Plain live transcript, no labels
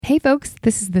Hey folks,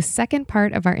 this is the second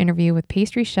part of our interview with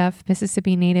pastry chef,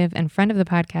 Mississippi native, and friend of the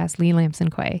podcast, Lee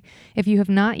Lamson-Quay. If you have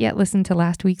not yet listened to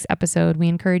last week's episode, we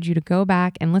encourage you to go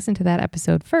back and listen to that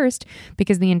episode first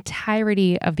because the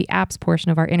entirety of the apps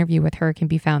portion of our interview with her can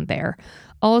be found there.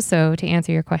 Also, to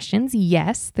answer your questions,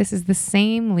 yes, this is the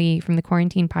same Lee from the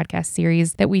Quarantine Podcast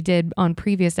series that we did on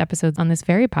previous episodes on this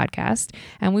very podcast,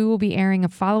 and we will be airing a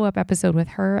follow-up episode with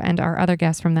her and our other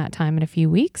guests from that time in a few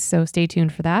weeks, so stay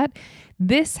tuned for that.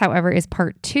 This, however, is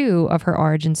part 2 of her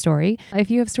origin story.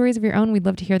 If you have stories of your own, we'd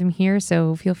love to hear them here,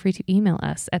 so feel free to email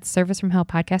us at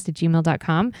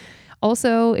servicefromhellpodcast@gmail.com.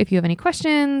 Also, if you have any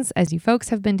questions, as you folks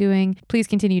have been doing, please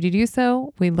continue to do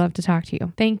so. We'd love to talk to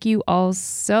you. Thank you all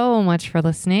so much for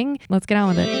listening. Let's get on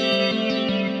with it.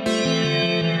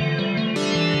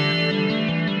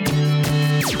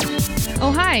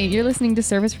 Oh, hi. You're listening to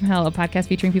Service from Hell, a podcast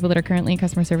featuring people that are currently in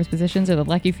customer service positions or the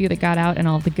lucky few that got out and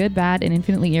all of the good, bad, and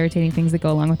infinitely irritating things that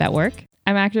go along with that work.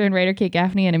 I'm actor and writer Kate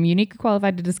Gaffney, and I'm uniquely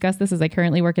qualified to discuss this as I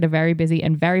currently work at a very busy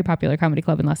and very popular comedy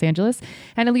club in Los Angeles.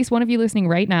 And at least one of you listening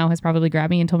right now has probably grabbed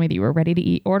me and told me that you were ready to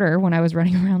eat order when I was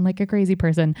running around like a crazy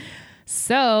person.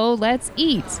 So let's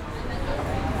eat.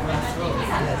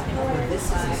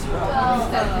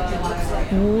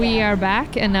 We are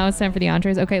back, and now it's time for the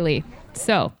entrees. Okay, Lee.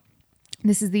 So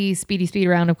this is the speed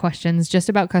round of questions just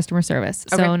about customer service.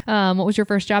 Okay. So what was your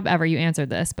first job ever? You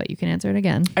answered this, but you can answer it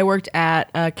again. I worked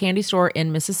at a candy store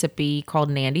in Mississippi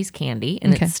called Nandy's Candy,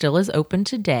 and it still is open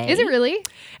today. Is it really?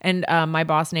 And my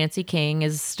boss, Nancy King, I'm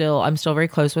still very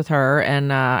close with her.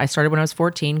 And I started when I was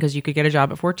 14 because you could get a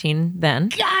job at 14 then.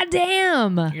 God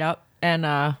damn. Yep.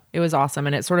 And it was awesome.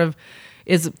 And it sort of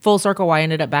is full circle why I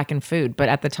ended up back in food, but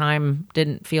at the time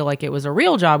didn't feel like it was a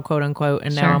real job, quote unquote.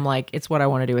 And now I'm like, it's what I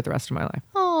want to do with the rest of my life.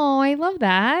 Oh, I love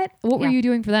that. What were you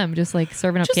doing for them? Just like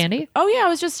serving up candy? Oh yeah. I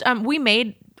was just, we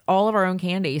made all of our own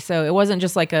candy. So it wasn't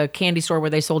just like a candy store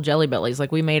where they sold Jelly Bellies.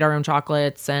 Like we made our own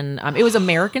chocolates and it was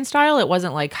American style. It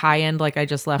wasn't like high end like I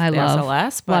just left the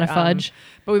SLS. But, a lot of fudge.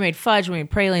 But we made fudge, we made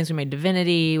pralines, we made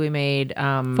Divinity, we made...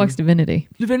 Fuck's Divinity?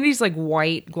 Divinity's like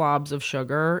white globs of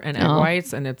sugar and egg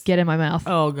whites and it's... Get in my mouth.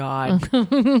 Oh God.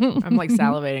 I'm like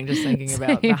salivating just thinking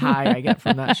about the high I get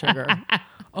from that sugar.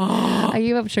 Oh. I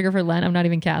gave up sugar for Lent. I'm not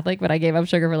even Catholic, but I gave up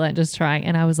sugar for Lent just trying.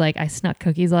 And I was like, I snuck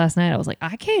cookies last night. I was like,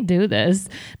 I can't do this.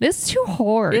 This is too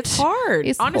hard. It's hard.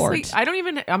 Honestly,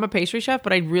 hard. I'm a pastry chef,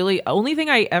 but only thing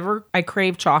I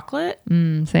crave chocolate.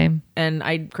 Same. And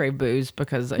I crave booze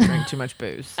because I drink too much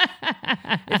booze.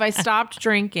 If I stopped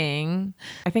drinking,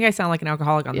 I think I sound like an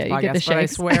alcoholic on this podcast, but I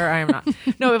swear I am not.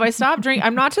 No, if I stop drinking,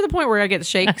 I'm not to the point where I get the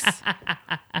shakes.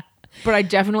 But I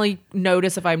definitely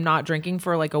notice if I'm not drinking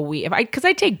for like a week, because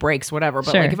I take breaks, whatever.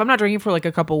 But like if I'm not drinking for like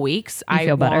a couple weeks,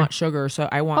 I want sugar. So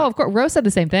I want. Oh, of course. Rose said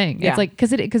the same thing. Yeah. It's like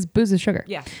because booze is sugar.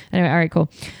 Yeah. Anyway, all right, cool.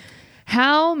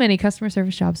 How many customer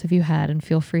service jobs have you had? And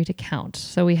feel free to count.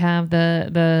 So we have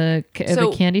the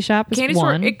candy shop is candy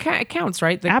one. Store, it counts,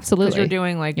 right? Absolutely. You're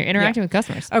doing like... You're interacting with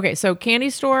customers. Okay, so candy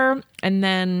store. And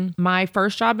then my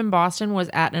first job in Boston was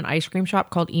at an ice cream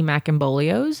shop called Emack and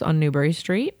Bolio's on Newbury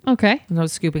Street. Okay. And I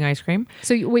was scooping ice cream.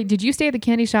 So wait, did you stay at the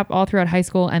candy shop all throughout high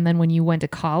school? And then when you went to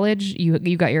college, you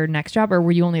got your next job? Or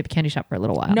were you only at the candy shop for a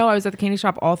little while? No, I was at the candy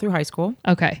shop all through high school.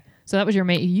 Okay. So that was your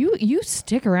mate. You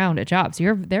stick around at jobs.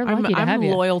 They're lucky to have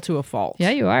you. I'm loyal to a fault. Yeah,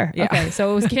 you are. Yeah. Okay, so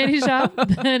it was candy shop.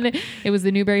 Then it was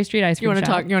the Newbury Street ice cream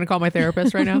shop. You want to call my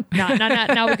therapist right now?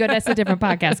 No, we go. That's a different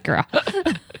podcast, girl.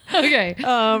 Okay.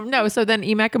 No. So then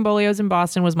Emack and Bolio's in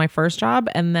Boston was my first job,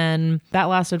 and then that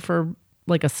lasted for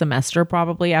like a semester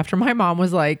probably. After my mom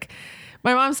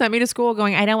sent me to school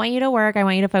going, I don't want you to work. I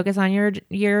want you to focus on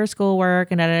your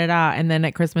schoolwork and da-da-da-da. And then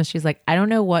at Christmas, she's like, I don't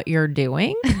know what you're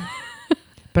doing,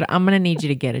 but I'm going to need you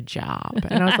to get a job.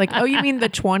 And I was like, oh, you mean the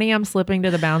 20 I'm slipping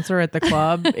to the bouncer at the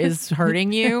club is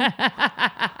hurting you?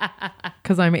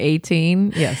 Because I'm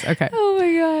 18. Yes. Okay. Oh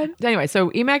my God. Anyway, so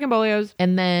Emack and Bolio's.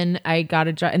 And then I got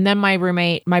a job. And then my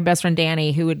roommate, my best friend,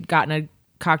 Danny, who had gotten a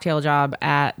cocktail job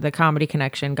at the Comedy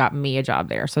Connection, got me a job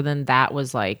there. So then that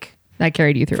was like... That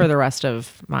carried you through. For the rest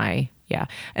of my... Yeah.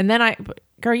 And then I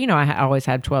always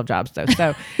had 12 jobs though.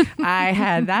 So I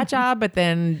had that job, but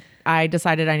then... I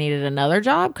decided I needed another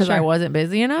job because I wasn't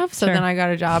busy enough. So then I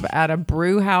got a job at a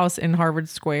brew house in Harvard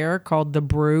Square called the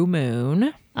Brew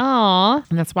Moon. Aw.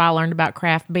 And that's why I learned about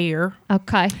craft beer.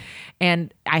 Okay.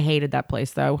 And I hated that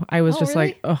place though. I was just really?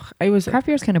 like, ugh. It was craft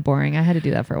beer is kind of boring. I had to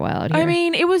do that for a while out here. I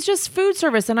mean, it was just food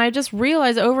service. And I just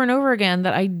realized over and over again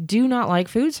that I do not like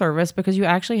food service because you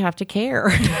actually have to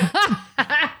care.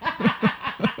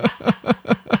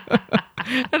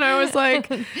 And I was was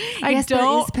like, I Yes, there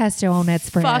don't is pesto on that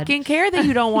spread. fucking care that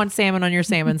you don't want salmon on your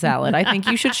salmon salad. I think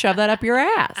you should shove that up your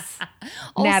ass.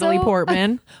 Also- Natalie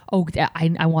Portman. Oh, yeah,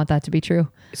 I want that to be true.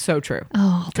 So true.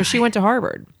 Oh, Because she went to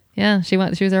Harvard. yeah, she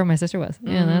was there where my sister was.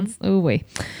 Yeah, that's wait.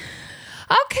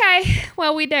 Okay,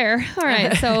 well we dare. All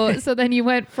right, so then you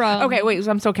went from Okay, wait.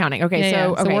 So I'm still counting. Okay, Yeah,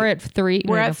 so yeah. okay. We're at 3.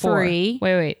 We're no, at four. 3.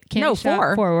 Wait. Candy No, shop,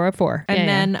 4. 4. We're at 4. And Yeah,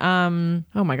 then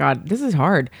oh my god, this is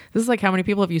hard. This is like how many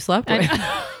people have you slept with?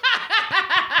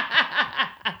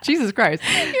 Jesus Christ.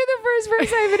 you're the first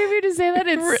person I've interviewed to say that.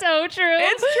 It's so true.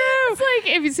 It's true. It's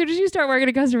like if as soon as you start working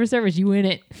in customer service, you win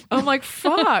it. I'm like,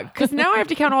 fuck. Because now I have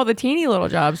to count all the teeny little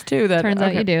jobs too. That Turns out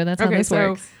okay. you do. That's how Okay, this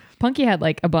so- works. Punky had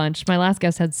like a bunch. My last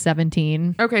guest had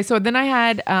 17. Okay, so then I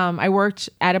had I worked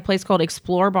at a place called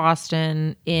Explore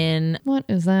Boston in What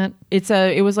is that?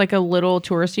 it was like a little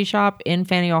touristy shop in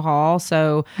Faneuil Hall.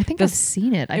 So I think this- I've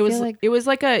seen it. I it was feel like it was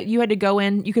like you had to go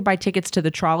in, you could buy tickets to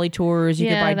the trolley tours, you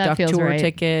Yeah, could buy that duck feels tour right.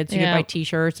 tickets, you Yeah. could buy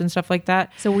t-shirts and stuff like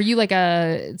that. So were you like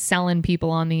a selling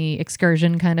people on the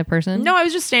excursion kind of person? No, I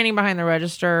was just standing behind the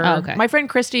register. Oh, okay. My friend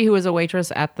Christy, who was a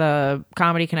waitress at the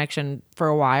Comedy Connection for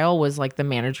a while, was like the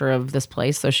manager of this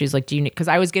place. So she's like, do you need, because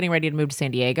I was getting ready to move to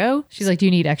San Diego. She's like, do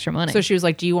you need extra money? So she was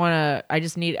like, do you want to,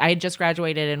 I had just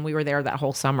graduated and we were there that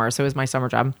whole summer. So it was my summer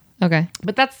job. Okay.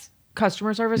 But that's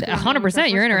customer service.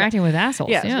 100%. You're interacting with assholes.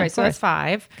 Yeah, Yeah, right. of So that's course.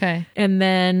 5. Okay. And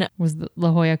then, Was the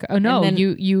La Jolla? Oh no, And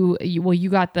then- you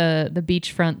got the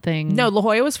beachfront thing. no, La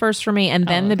Jolla was first for me and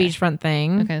then the okay. beachfront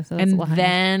thing. Okay, so that's and Lahaina.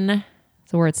 then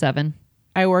So we're at 7.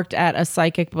 I worked at a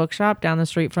psychic bookshop down the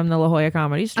street from the La Jolla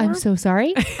Comedy Store. I'm so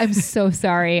sorry. I'm so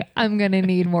sorry. I'm gonna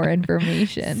need more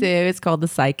information. So it's called the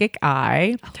Psychic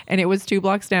Eye, and it was 2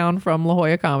 blocks down from La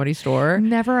Jolla Comedy Store.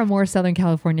 Never a more Southern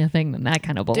California thing than that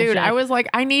kind of bullshit. Dude, I was like,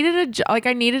 I needed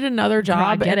I needed another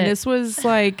job, get and it. this was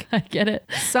like I get it.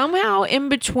 somehow in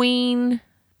between.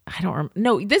 I don't remember.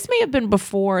 No, this may have been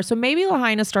before. So maybe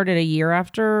Lahaina started a year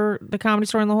after the Comedy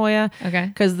Store in La Jolla. Okay.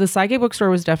 Because the Psychic Bookstore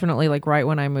was definitely like right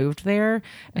when I moved there.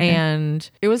 And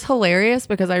it was hilarious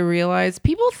because I realized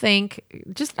people think,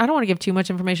 I don't want to give too much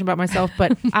information about myself,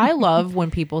 but I love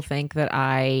when people think that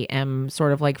I am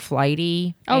sort of like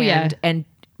flighty. Oh, yeah. And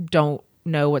don't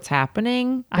know what's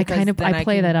happening. I because then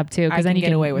play can- that up too I because then you get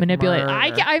can away with manipulate. murder.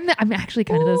 I'm actually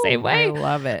kind of the same way. I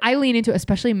love it. I lean into,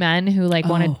 especially men who like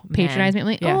want Oh, to patronize men.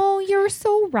 me. I'm like, Yeah. oh, you're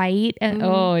so right, and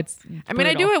it's. I mean,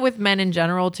 I do it with men in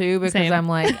general too because Same. I'm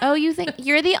like, oh, you think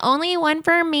you're the only one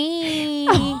for me.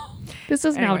 This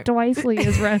is now Anyway. twice Lee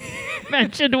has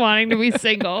mentioned wanting to be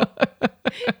single.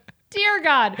 Dear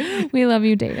God, we love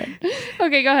you, David.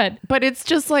 Okay, go ahead. But it's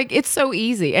just like, it's so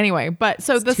easy. Anyway, but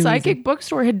so the too psychic easy.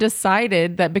 bookstore had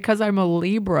decided that because I'm a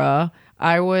Libra,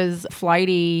 I was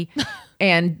flighty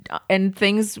and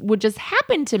things would just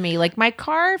happen to me. Like my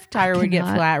car tire would get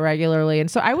cannot. flat regularly.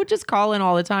 And so I would just call in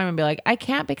all the time and be like, I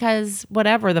can't because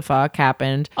whatever the fuck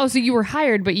happened. Oh, so you were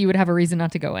hired, but you would have a reason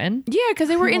not to go in? Yeah, because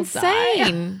they were will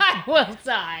insane. I will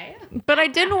die. But I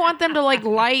didn't want them to like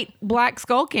light black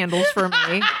skull candles for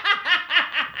me.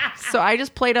 So I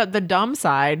just played up the dumb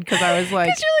side because I was like,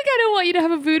 It's really kind of want you to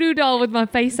have a voodoo doll with my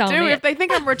face on dude, it. if they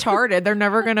think I'm retarded, they're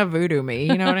never going to voodoo me.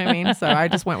 You know what I mean? So I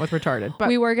just went with retarded. But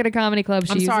We work at a comedy club.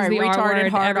 She I'm uses sorry, the R retarded,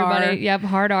 word. hard Everybody, R. yep,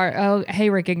 hard R. Oh, hey,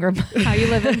 Rick Ingram, how you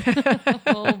living?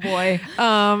 Oh boy,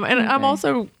 and I'm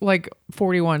also like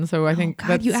 41, so I think God,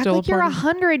 that's you act still like a you're part.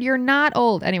 100. You're not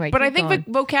old. Anyway, But I keep think going.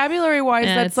 vocabulary wise,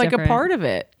 Yeah, that's it's like different. a part of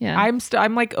it. Yeah.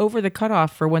 I'm like over the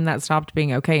cutoff for when that stopped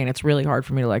being okay, and it's really hard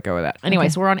for me to let go of that. Anyway, Okay.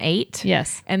 so we're on 8.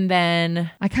 Yes. And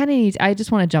then I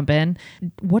just want to jump in.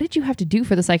 What did you have to do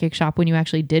for the psychic shop when you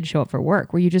actually did show up for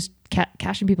work? Were you just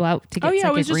cashing people out to get psychic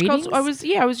I was just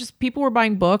readings? people were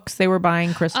buying books, they were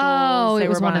buying crystals. Oh, they it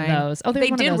was were one of buying- those. Oh, there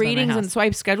they was one of did those by my readings, house. and so I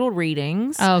scheduled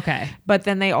readings. Oh, okay. But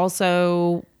then they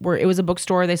also it was a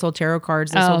bookstore. They sold tarot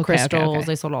cards. They sold okay, okay, crystals. okay.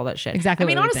 They sold all that shit. Exactly I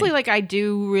mean, what we honestly, think. like I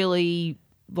do really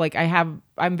like I'm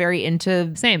very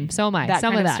into Same. So am I. that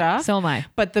Some kind of that. stuff. So am I.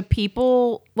 But the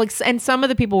people and some of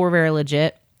the people were very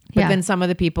legit. But Yeah. then some of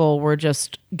the people were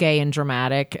just gay and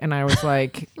dramatic. And I was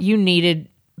like, you needed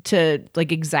to like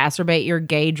exacerbate your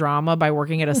gay drama by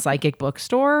working at a psychic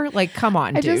bookstore. Like, come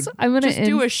on, dude. I'm gonna just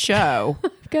do a show.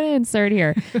 I'm gonna insert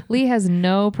here. Lee has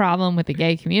no problem with the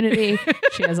gay community.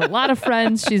 She has a lot of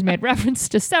friends. She's made reference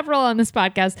to several on this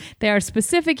podcast. They are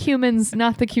specific humans,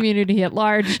 not the community at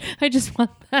large. I just want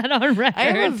that on record. I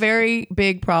have a very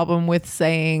big problem with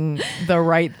saying the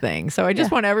right thing. So I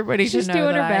just want everybody She's to know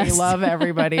doing that her I best. love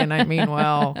everybody and I mean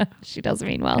well. She does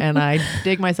mean well. And I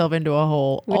dig myself into a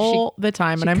hole Which she- all the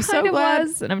time. And I'm so Kinda glad.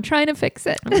 was, and I'm trying to fix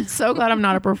it. So glad I'm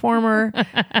not a performer.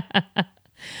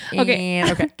 Okay.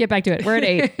 And, okay. Get back to it. We're at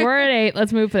 8. We're at 8.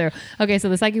 Let's move through. Okay. So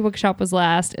the psychic bookshop was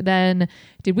last. Then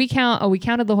did we count? Oh, we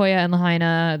counted La Jolla and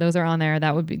Lahaina. Those are on there.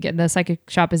 That would be the psychic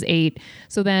shop is 8.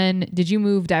 So then did you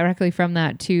move directly from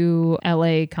that to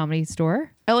LA Comedy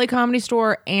Store? LA Comedy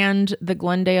Store and the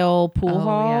Glendale Pool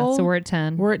Hall. Yeah. So we're at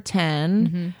 10. We're at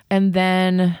 10. And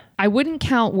then I wouldn't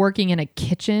count working in a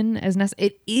kitchen as necessary.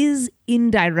 It is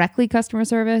indirectly customer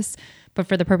service, but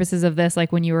for the purposes of this,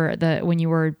 like when you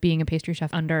were being a pastry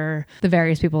chef under the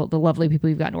various people, the lovely people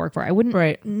you've gotten to work for, I wouldn't.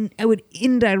 Right. I would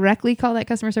indirectly call that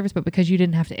customer service, but because you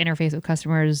didn't have to interface with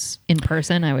customers in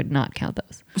person, I would not count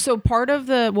those. So part of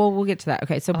the we'll get to that.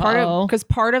 Okay, so part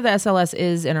of the SLS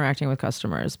is interacting with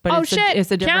customers, but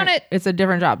it's a different it's a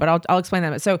different job. But I'll explain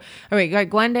that. So we got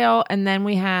Glendale, and then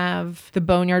we have the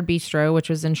Boneyard Bistro, which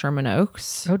was in Sherman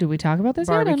Oaks. Oh, did we talk about this?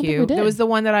 Barbecue. Yet? I don't think we did. It was the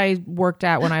one that I worked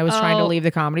at when I was trying to leave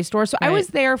the Comedy Store. So I was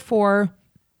there for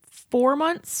 4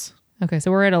 months. Okay, so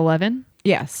we're at 11.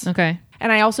 Yes. Okay.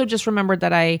 And I also just remembered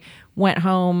that I went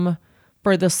home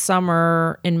for the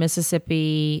summer in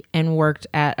Mississippi and worked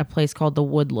at a place called the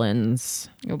Woodlands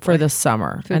for the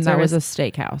summer. And that was a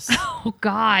steakhouse. Oh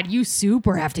God, you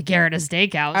super have to care at a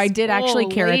steakhouse. I did actually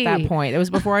care at that point. It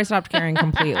was before I stopped caring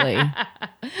completely.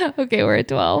 Okay, we're at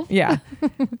 12. Yeah.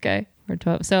 Okay. We're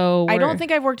 12. So I don't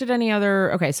think I've worked at any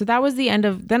other. Okay. So that was the end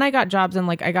of, then I got jobs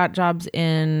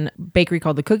in bakery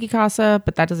called the Cookie Casa,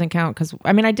 but that doesn't count because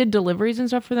I did deliveries and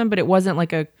stuff for them, but it wasn't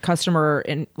like a customer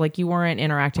and like you weren't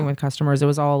interacting with customers. It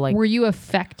was all like. Were you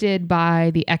affected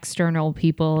by the external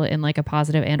people in like a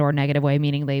positive and or negative way,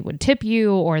 meaning they would tip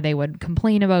you or they would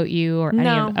complain about you or any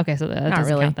of okay. So that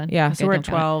doesn't count then. Yeah. Okay, so we're at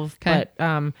 12, but,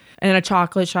 and a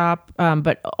chocolate shop,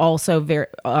 but also very,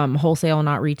 wholesale,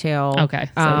 not retail. Okay.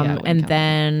 So yeah, and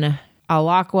then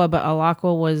Alaqua, but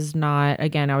Alaqua was not,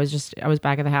 again, I was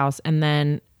back at the house. And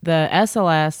then the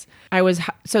SLS,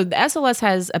 so the SLS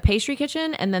has a pastry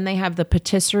kitchen and then they have the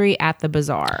patisserie at the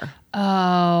bazaar.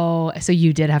 Oh, so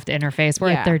you did have to interface. We're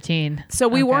at 13. So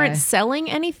we weren't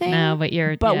selling anything. No,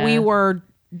 but we were,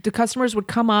 the customers would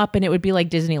come up and it would be like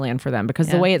Disneyland for them because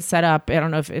the way it's set up, I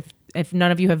don't know if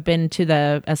none of you have been to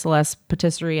the SLS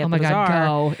patisserie at the bazaar. God,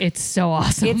 go. It's so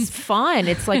awesome. It's fun.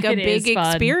 It's like a big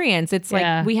experience. It's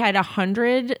like we had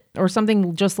 100 or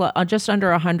something, just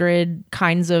under 100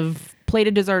 kinds of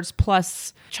plated desserts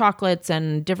plus chocolates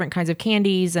and different kinds of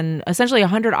candies and essentially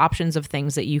 100 options of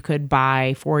things that you could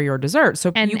buy for your dessert.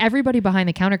 So everybody behind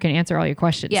the counter can answer all your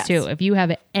questions too. If you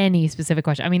have any specific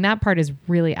question, that part is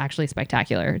really actually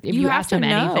spectacular. If you ask them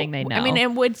anything, they know.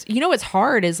 And what's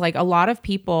hard is like a lot of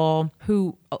people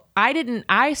who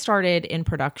I started in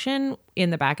production in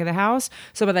the back of the house.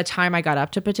 So by the time I got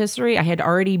up to patisserie, I had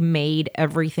already made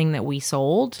everything that we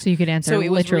sold. So you could answer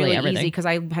literally everything. So it was really easy because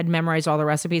I had memorized all the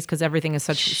recipes because everything is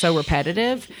so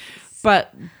repetitive.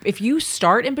 But if you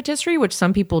start in patisserie, which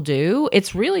some people do,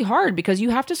 it's really hard because you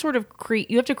have to sort of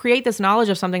create this knowledge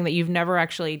of something that you've never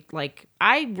actually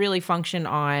I really function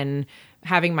on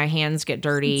having my hands get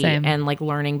dirty and like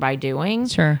learning by doing.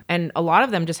 Sure. And a lot of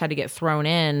them just had to get thrown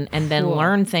in and then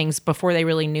learn things before they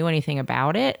really knew anything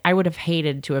about it. I would have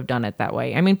hated to have done it that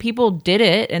way. People did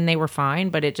it and they were fine,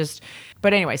 but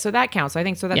anyway, so that counts. I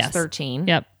think so that's 13.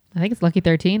 Yep. I think it's lucky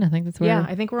 13. I think that's where. Yeah,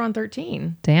 I think we're on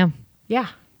 13. Damn. Yeah.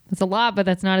 That's a lot, but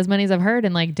that's not as many as I've heard.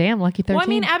 And damn, lucky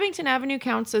 13. Well, Abington Avenue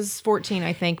counts as 14,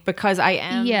 I think, because I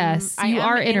am. Yes, you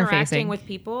are interacting with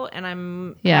people, and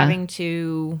I'm having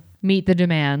to meet the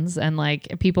demands. And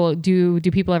people, do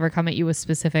people ever come at you with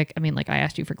specific? I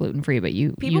asked you for gluten free, but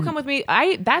people come with me.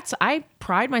 I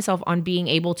pride myself on being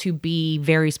able to be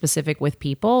very specific with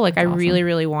people. I awesome. Really,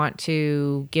 really want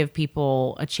to give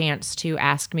people a chance to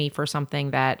ask me for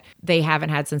something that they haven't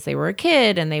had since they were a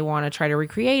kid, and they want to try to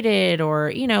recreate it,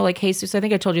 or like Jesus. I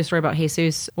think I told you a story about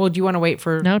Jesus. Well, do you want to wait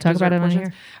for talk about it on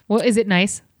here? Well, is it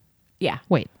nice? Yeah.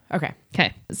 Wait. Okay.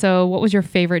 So what was your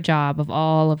favorite job of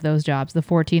all of those jobs, the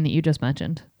 14 that you just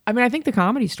mentioned? I think the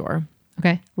Comedy Store.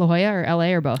 Okay. La Jolla or LA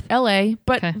or both? LA,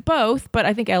 but both. But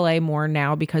I think LA more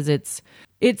now because it's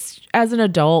as an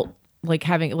adult,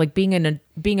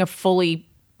 being a fully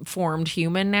formed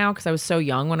human now, because I was so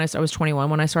young when I was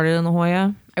 21 when I started in La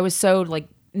Jolla. I was so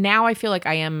now I feel like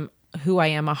I am who I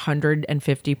am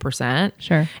 150%.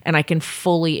 Sure. And I can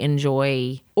fully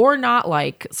enjoy or not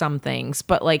like some things,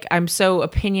 but I'm so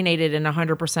opinionated and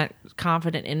 100%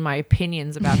 confident in my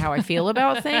opinions about how I feel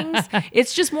about things.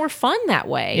 It's just more fun that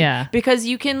way. Yeah. Because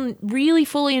you can really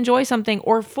fully enjoy something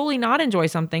or fully not enjoy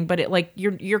something, but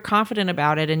you're confident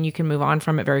about it and you can move on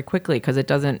from it very quickly because it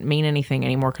doesn't mean anything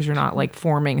anymore because you're not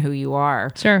forming who you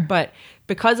are. Sure. But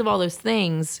because of all those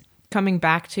things, coming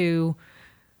back to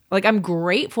I'm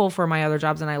grateful for my other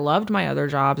jobs and I loved my other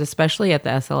jobs, especially at the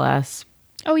SLS.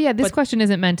 Oh yeah, this question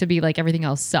isn't meant to be like everything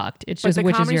else sucked. It's just the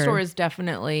which is Comedy your... Store is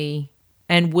definitely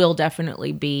and will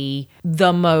definitely be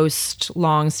the most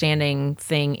long-standing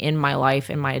thing in my life,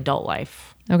 in my adult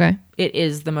life. Okay. It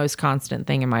is the most constant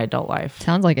thing in my adult life.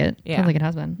 Sounds like it. Yeah. Sounds like it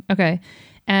has been. Okay.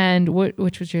 And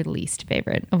which was your least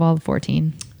favorite of all the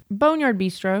 14? Boneyard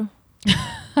Bistro.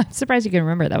 I'm surprised you can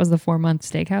remember. That was the 4-month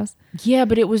steakhouse. Yeah,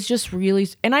 but it was just really,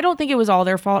 and I don't think it was all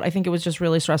their fault. I think it was just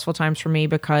really stressful times for me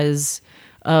because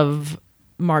of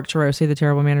Mark Tarosi, the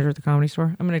terrible manager at the Comedy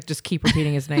Store. I'm going to just keep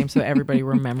repeating his name so everybody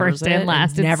remembers First and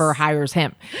last. Never hires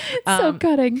him. So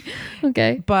cutting.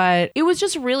 Okay. But it was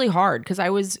just really hard because I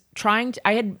was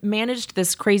I had managed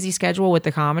this crazy schedule with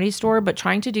the Comedy Store, but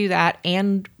trying to do that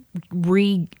and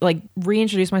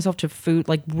reintroduce myself to food,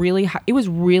 like really high, it was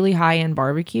really high end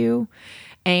barbecue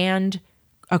and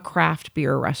a craft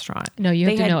beer restaurant. No, you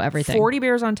have They to had know everything. 40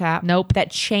 beers on tap. Nope.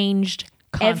 That changed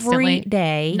Constantly. every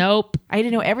day. Nope. I had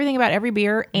to know everything about every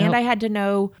beer, and Nope. I had to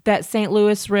know that St.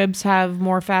 Louis ribs have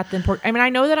more fat than pork. I mean, I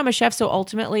know that I'm a chef, so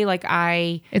ultimately, like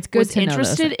It's good was to know those.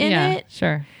 interested in Yeah, it.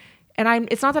 Sure. And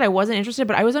it's not that I wasn't interested,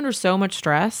 but I was under so much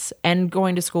stress and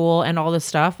going to school and all this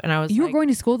stuff. And I was You were like, going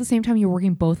to school at the same time you were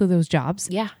working both of those jobs?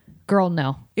 yeah, Girl,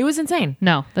 no. it was insane.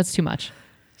 No, that's too much.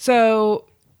 So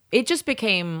it just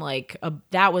became like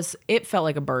it felt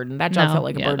like a burden. That job No, felt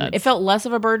like a yeah, burden. that's- It felt less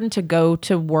of a burden to go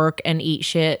to work and eat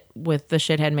shit with the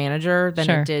shithead manager than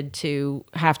Sure. it did to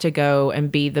have to go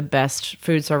and be the best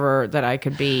food server that I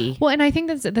could be. Well, and I think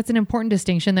that's an important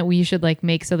distinction that we should like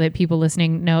make so that people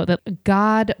listening know that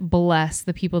God bless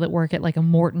the people that work at like a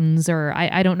Morton's, or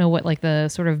I don't know what like the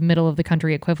sort of middle of the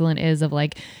country equivalent is of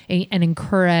like an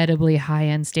incredibly high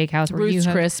end steakhouse where you Ruth's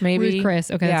have Chris, maybe. Ruth's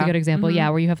Chris. Okay, that's a Yeah. good example. Yeah,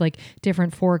 where you have like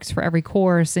different forks for every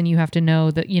course, and you have to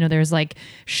know that there's like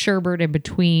sherbet in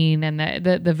between, and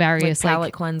the various Like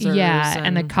palate cleansers yeah,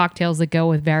 and the and- cocktails that go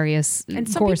with various And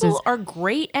some courses. people are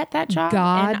great at that job.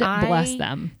 God and bless I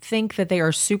them. think that they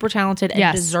are super talented and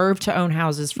Yes. deserve to own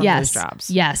houses from Yes. those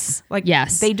jobs. Yes. Like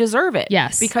yes. they deserve it.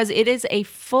 Yes. Because it is a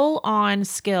full-on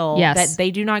skill Yes. that they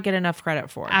do not get enough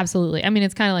credit for. Absolutely. I mean,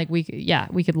 it's kind of like we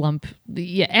could lump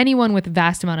anyone with a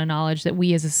vast amount of knowledge that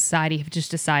we as a society have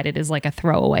just decided is like a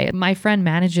throwaway. My friend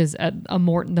manages the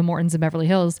Mortons in Beverly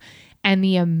Hills, and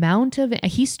the amount of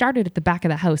he started at the back of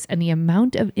the house, and the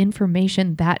amount of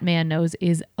information that man knows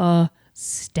is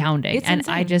astounding. It's and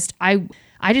insane.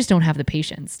 I just don't have the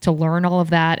patience to learn all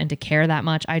of that and to care that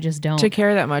much. I just don't. To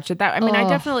care that much. I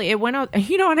definitely, it went out,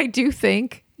 and I do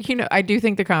think,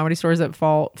 the Comedy Store is at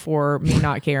fault for me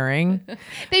not caring.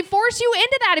 They force you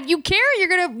into that. If you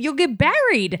care, you'll get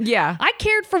buried. Yeah. I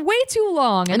cared for way too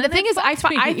long. And the then thing they is, I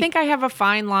fucked me. think I have a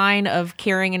fine line of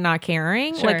caring and not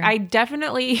caring. Sure. Like I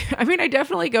definitely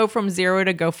go from 0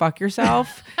 to go fuck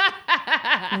yourself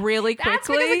really quickly. That's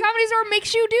because the Comedy Store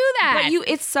makes you do that. But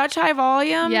it's such high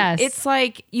volume. Yes. It's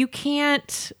like you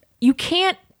can't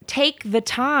take the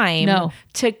time No.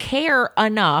 to care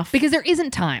enough. because there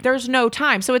isn't time. There's no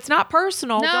time. So it's not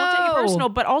personal. Don't take it No. personal,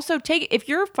 but also if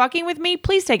you're fucking with me,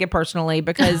 please take it personally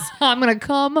because I'm gonna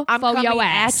come I'm for coming your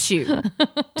ass. at you.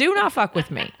 Do not fuck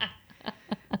with me.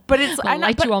 But it's I'll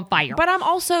light you on fire. But I'm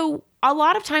also a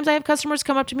lot of times I have customers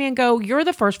come up to me and go, "You're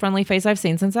the first friendly face I've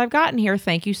seen since I've gotten here.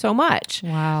 Thank you so much."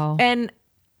 Wow. And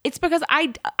it's because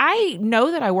I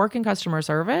know that I work in customer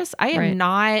service. I am Right.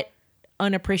 not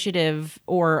unappreciative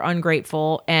or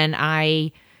ungrateful, and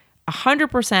I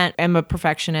 100% am a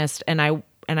perfectionist, and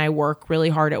I work really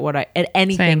hard at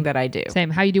anything Same. that I do.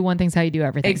 Same. How you do one thing's how you do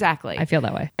everything. Exactly. I feel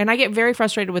that way. And I get very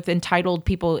frustrated with entitled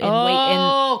people in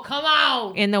come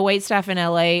on, in the wait staff in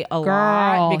LA a lot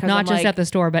girl. because Not I'm just like, at the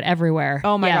store, but everywhere.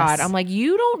 oh my Yes. God. I'm like,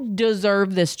 you don't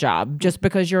deserve this job just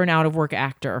because you're an out of work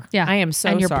actor. Yeah. I am so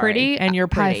And you're sorry. pretty. And you're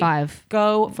High pretty. five.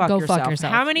 Go fuck yourself.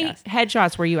 How many Yes.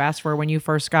 headshots were you asked for when you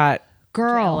first got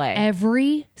Girl, LA?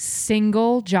 every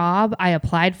single job I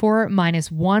applied for, minus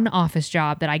one office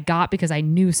job that I got because I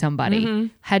knew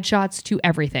somebody, headshots to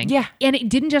everything. Yeah. And it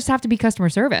didn't just have to be customer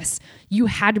service. You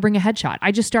had to bring a headshot.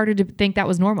 I just started to think that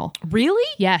was normal. Really?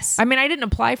 Yes. I mean, I didn't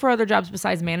apply for other jobs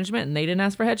besides management, and they didn't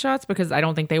ask for headshots because I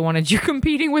don't think they wanted you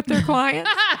competing with their clients.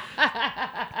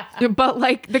 But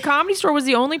like the Comedy Store was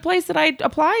the only place that I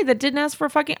applied that didn't ask for a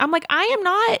fucking. I'm like, I am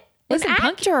not an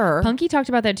actor. Punky talked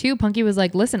about that too. Punky was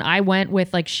like, listen, I went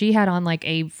with like, she had on like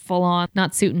a full on,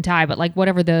 not suit and tie, but like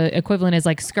whatever the equivalent is,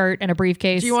 like skirt and a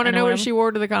briefcase. Do you want to and know what whatever. she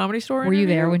wore to the Comedy Store? Were you interview?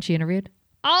 there when she interviewed?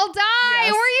 I'll die.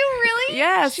 Yes. Were you really?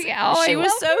 Yes. She She was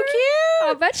love so her. cute.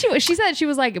 I bet she was. She said she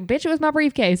was like, bitch, it was my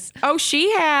briefcase. Oh,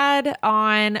 she had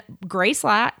on gray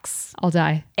slacks, I'll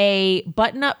die. a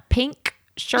button-up pink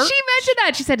shirt. She mentioned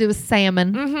that. She said it was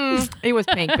salmon. It was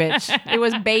pink, bitch. It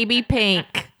was baby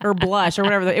pink or blush or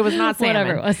whatever. It was not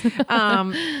salmon. Whatever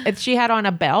it was. She had on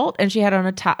a belt and she had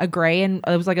on a gray, and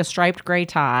it was like a striped gray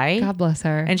tie. God bless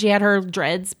her. And she had her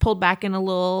dreads pulled back in a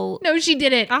little. No, she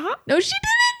didn't. No, she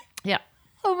didn't. Yeah.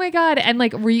 Oh my God. And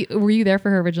like, were you there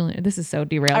for her original? This is so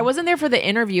derailed. I wasn't there for the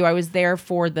interview. I was there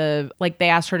for they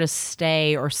asked her to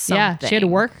stay or something. Yeah, she had to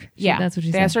work. That's what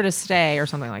she said. They asked her to stay or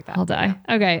something like that. I'll die.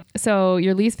 Yeah. Okay. So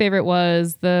your least favorite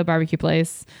was the barbecue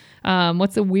place.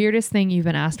 What's the weirdest thing you've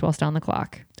been asked whilst on the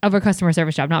clock? Of a customer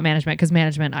service job, not management, because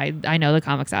management, I know the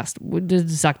comics asked to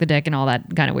suck the dick and all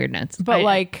that kind of weirdness.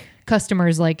 But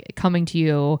customers like coming to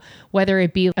you, whether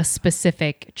it be a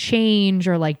specific change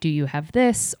or like, do you have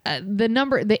this?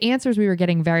 The answers we were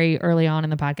getting very early on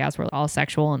in the podcast were all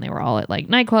sexual, and they were all at like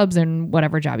nightclubs and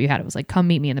whatever job you had. It was like, come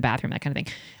meet me in the bathroom, that kind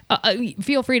of thing.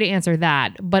 Feel free to answer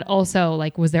that. But also,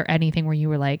 like, was there anything where you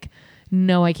were like,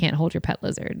 no, I can't hold your pet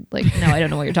lizard. Like, no, I don't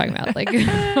know what you're talking about. Like, or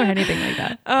anything like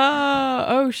that.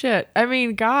 Oh shit. I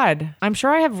mean, God, I'm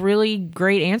sure I have really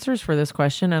great answers for this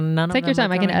question, and none of them. Take your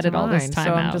time. I can edit all this time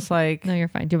out. I'm just like, no, you're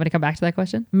fine. Do you want to come back to that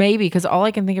question? Maybe, because all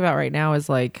I can think about right now is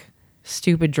like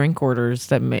stupid drink orders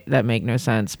that make no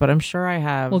sense. But I'm sure I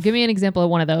have. Well, give me an example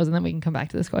of one of those, and then we can come back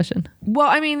to this question. Well,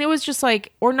 I mean, it was just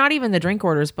like, or not even the drink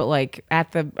orders, but like I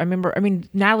remember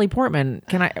Natalie Portman,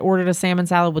 ordered a salmon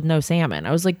salad with no salmon.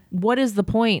 I was like, what is the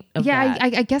point of that?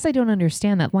 I guess I don't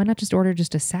understand that. Why not just order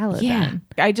just a salad? Yeah. Then?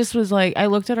 I just was like, I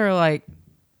looked at her like,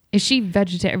 is she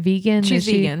vegetarian, vegan? She's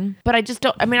vegan, but I just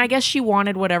don't. I mean, I guess she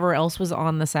wanted whatever else was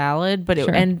on the salad, but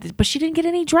but she didn't get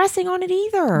any dressing on it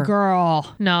either.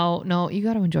 Girl, no, you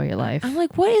got to enjoy your life. I'm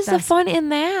like, what is the fun in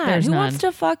that? Who wants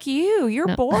to fuck you?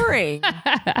 You're boring.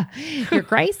 You're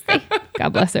crazy.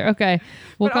 God bless her. Okay,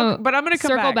 but I'm going to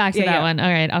circle back to that one.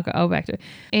 All right, I'll go back to it.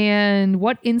 And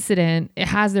what incident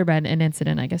has there been an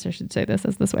incident? I guess I should say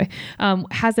this way.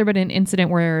 Has there been an incident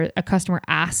where a customer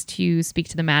asked to speak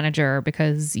to the manager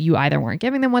because you either weren't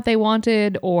giving them what they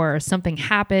wanted or something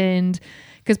happened?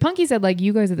 Because Punky said, like,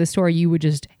 you guys at the store, you would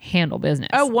just handle business.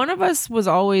 Oh, one of us was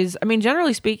always, I mean,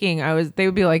 generally speaking, they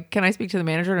would be like, can I speak to the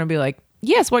manager? And I'd be like,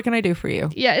 yes, what can I do for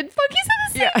you? Yeah, and Punky said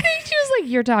the same thing. She was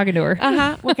like, you're talking to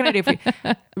her. What can I do for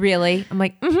you? Really? I'm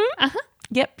like,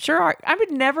 yep, sure. I would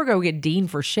never go get Dean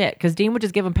for shit, because Dean would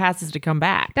just give him passes to come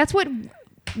back. That's what...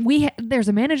 there's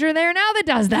a manager there now that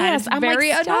does that. Yes, it's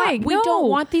very annoying. We don't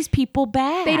want these people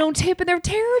back. They don't tip and they're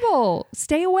terrible.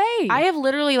 Stay away. I have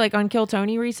literally, like, on Kill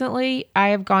Tony recently, I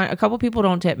have gone, a couple people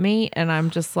don't tip me, and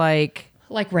I'm just like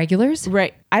regulars?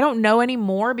 Right. I don't know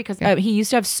anymore because he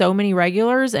used to have so many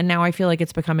regulars, and now I feel like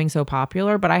it's becoming so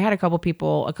popular. But I had a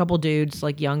couple dudes,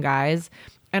 like young guys,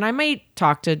 and I might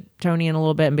talk to Tony in a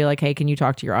little bit and be like, hey, can you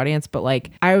talk to your audience? But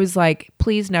like, I was like,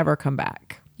 please never come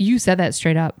back. You said that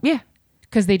straight up. Yeah.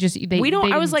 Because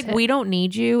I was like, we don't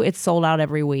need you. It's sold out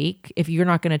every week. If you're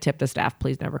not going to tip the staff,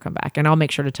 please never come back. And I'll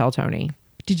make sure to tell Tony.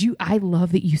 I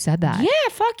love that you said that. Yeah,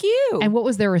 fuck you. And what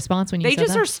was their response when you said that? They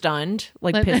just are stunned,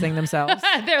 like pissing themselves.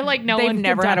 They're like, they've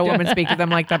never had a woman speak to them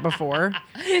like that before.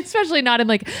 Especially not in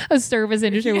like a service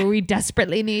industry where we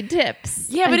desperately need tips.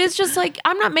 Yeah, but it's just like,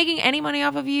 I'm not making any money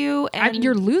off of you. And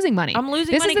you're losing money. I'm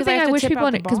losing money because I wish people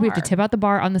because we have to tip out the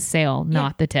bar on the sale,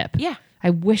 not the tip. Yeah. I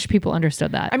wish people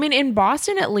understood that. I mean, in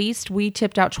Boston, at least, we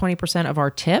tipped out 20% of our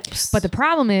tips. But the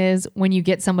problem is when you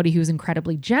get somebody who's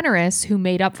incredibly generous, who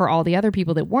made up for all the other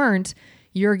people that weren't,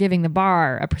 you're giving the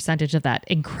bar a percentage of that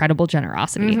incredible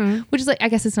generosity, which is like, I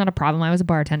guess it's not a problem. I was a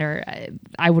bartender.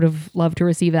 I would have loved to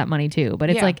receive that money too. But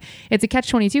it's like, it's a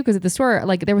catch-22 because at the store,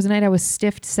 like there was a night I was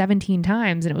stiffed 17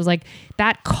 times and it was like,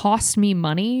 that cost me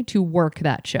money to work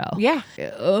that show. Yeah.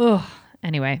 Ugh.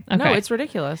 Anyway, okay. No, it's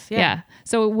ridiculous. Yeah.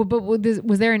 So, but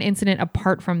was there an incident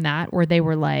apart from that where they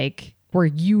were like, where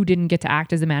you didn't get to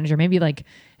act as a manager? Maybe like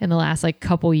in the last like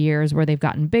couple years where they've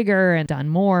gotten bigger and done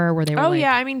more, where they were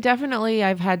yeah. I mean, definitely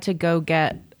I've had to go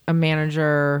get a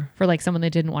manager for like someone that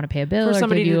didn't want to pay a bill or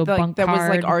somebody give you a bunk that card. was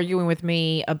like arguing with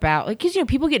me about like, because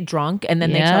people get drunk and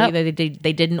then they tell you that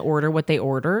they didn't order what they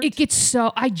ordered. It gets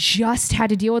so, I just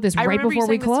had to deal with this right before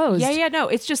we closed. No,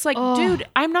 it's just like, dude,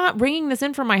 I'm not bringing this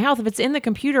in from my house. If it's in the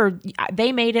computer,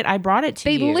 they made it, I brought it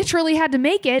to you. They literally had to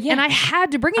make it and I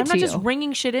had to bring it to you. I'm not just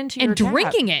ringing shit into your and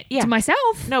drinking it to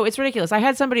myself. No, it's ridiculous. I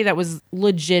had somebody that was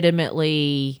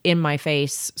legitimately in my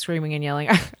face screaming and yelling.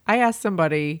 I asked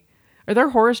somebody, are there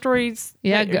horror stories?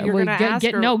 Yeah, get in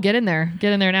there.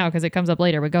 Get in there now because it comes up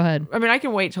later, but go ahead. I mean, I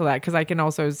can wait till that because I can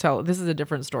also tell this is a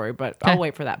different story, but I'll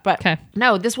wait for that. But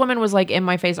no, this woman was like in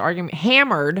my face arguing,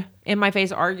 hammered in my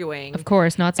face arguing. Of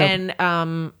course, not so.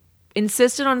 And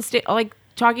insisted on like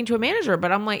talking to a manager,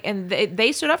 but I'm like, and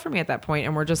they stood up for me at that point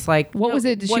and were just like, what was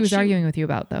it she was arguing with you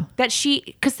about though? That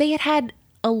because they had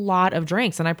a lot of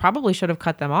drinks and I probably should have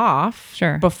cut them off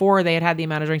before they had the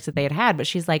amount of drinks that they had. But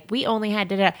she's like, we only had,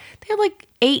 they had like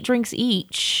 8 drinks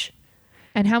each.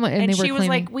 And how much? And she was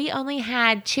like, we only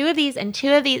had 2 of these and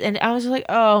 2 of these. And I was just like,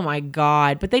 oh my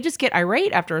God. But they just get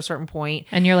irate after a certain point.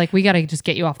 And you're like, we got to just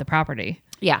get you off the property.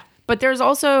 Yeah. But there's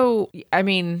also, I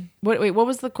mean, what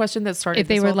was the question that started? If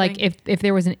they were like, if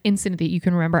there was an incident that you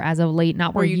can remember as of late,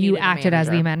 not where you acted as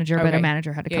the manager, but a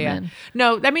manager had to come in.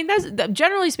 No, I mean, that's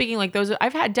generally speaking, like those,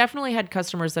 I've definitely had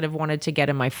customers that have wanted to get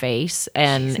in my face,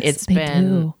 and it's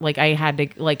been like, I had to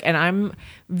like, and I'm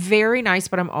very nice,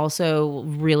 but I'm also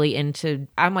really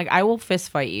I'm like, I will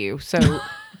fist fight you. So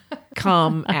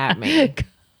come at me.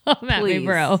 Come at me,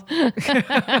 bro.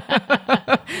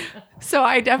 So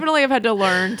I definitely have had to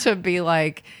learn to be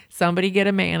like, somebody get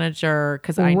a manager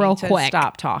because I need to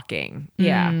stop talking.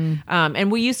 Yeah.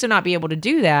 And we used to not be able to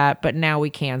do that, but now we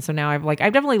can. So now I've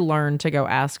definitely learned to go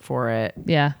ask for it.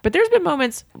 Yeah. But there's been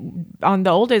moments on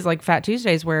the old days, like Fat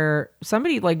Tuesdays, where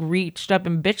somebody like reached up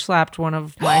and bitch slapped one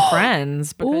of my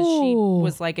friends because she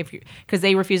was like, because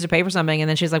they refused to pay for something. And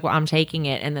then she's like, well, I'm taking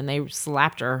it. And then they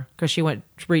slapped her because she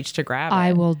reached to grab it.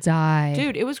 I will die.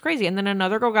 Dude, it was crazy. And then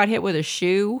another girl got hit with a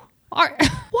shoe.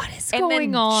 What is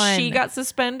going on? She got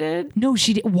suspended. No,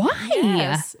 she did. Why?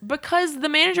 Yes, because the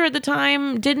manager at the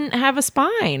time didn't have a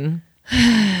spine.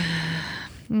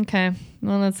 Okay.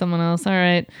 Well, that's someone else. All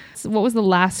right. So what was the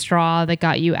last straw that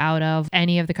got you out of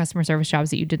any of the customer service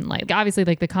jobs that you didn't like? Obviously,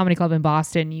 like the comedy club in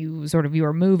Boston, you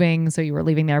were moving, so you were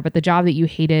leaving there. But the job that you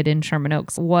hated in Sherman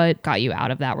Oaks, what got you out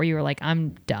of that? Where you were like,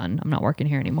 I'm done. I'm not working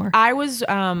here anymore. I was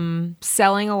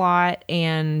selling a lot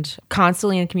and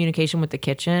constantly in communication with the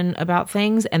kitchen about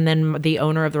things. And then the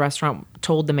owner of the restaurant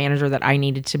told the manager that I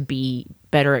needed to be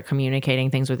better at communicating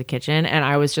things with the kitchen. And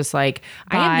I was just like,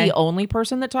 I am the only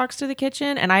person that talks to the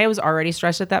kitchen. And I was already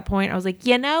stressed at that point. I was like,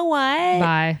 you know what?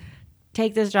 Bye.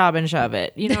 Take this job and shove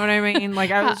it. You know what I mean?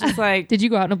 Like, I was just like... Did you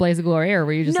go out in a blaze of glory, or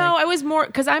were you just No, I was more...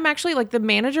 Because I'm actually like the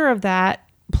manager of that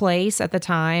place at the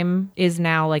time is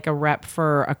now like a rep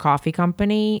for a coffee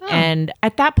company. And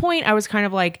at that point, I was kind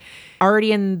of like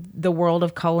already in the world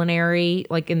of culinary,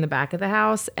 like in the back of the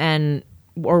house,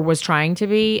 or was trying to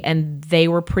be, and they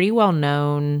were pretty well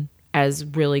known as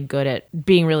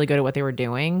being really good at what they were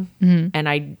doing. Mm-hmm. And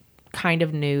I kind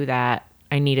of knew that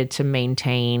I needed to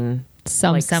maintain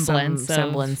some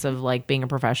semblance of like being a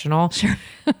professional. Sure.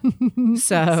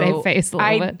 So save face a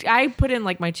little bit. I put in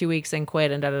like my 2 weeks and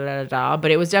quit and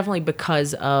but it was definitely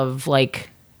because of like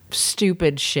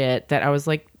stupid shit that I was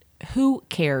like, who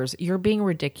cares? You're being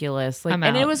ridiculous. Like,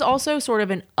 and it was also sort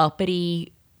of an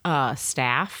uppity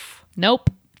staff. Nope.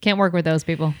 Can't work with those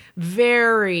people.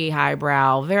 Very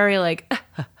highbrow, very like,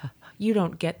 you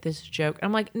don't get this joke.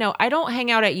 I'm like, no, I don't hang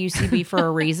out at UCB for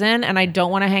a reason, and I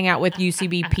don't want to hang out with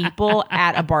UCB people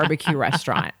at a barbecue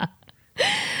restaurant.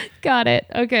 Got it.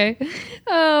 Okay.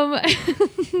 Oh,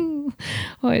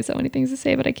 I have so many things to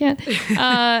say, but I can't.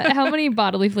 How many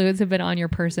bodily fluids have been on your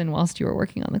person whilst you were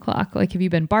working on the clock? Like, have you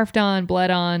been barfed on,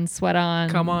 bled on, sweat on?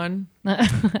 Come on.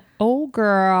 Oh,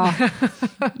 girl.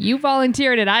 You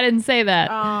volunteered it. I didn't say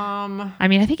that. I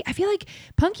mean, I feel like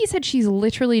Punky said she's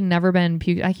literally never been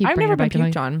puked. I've never been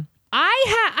puked on.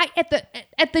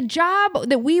 At the job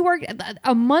that we worked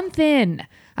a month in,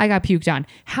 I got puked on.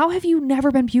 How have you never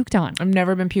been puked on? I've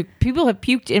never been puked. People have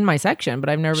puked in my section, but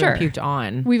I've never been puked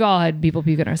on. We've all had people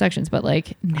puke in our sections, but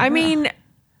like, never. I mean,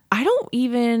 I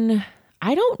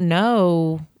don't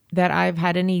know that I've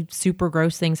had any super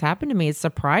gross things happen to me. It's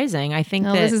surprising. I think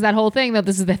this is that whole thing that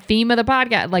this is the theme of the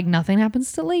podcast. Like, nothing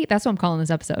happens to Lee. That's what I'm calling this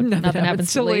episode. Nothing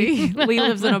happens to Lee. Lee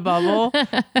lives in a bubble.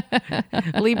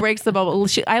 Lee breaks the bubble.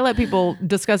 I let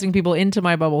disgusting people into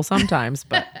my bubble sometimes,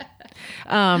 but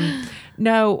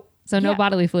no. So no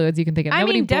bodily fluids you can think of.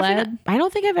 Nobody bled? I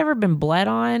don't think I've ever been bled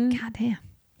on. God damn.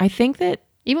 I think that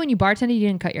even when you bartended, you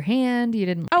didn't cut your hand. You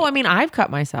didn't. Oh, I mean, I've cut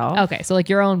myself. Okay, so like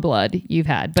your own blood you've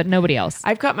had, but nobody else.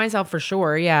 I've cut myself for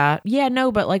sure. Yeah,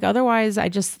 no, but like otherwise,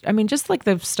 just like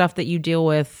the stuff that you deal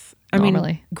with. I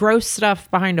mean, gross stuff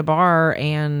behind a bar,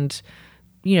 and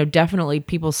definitely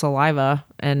people's saliva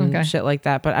and shit like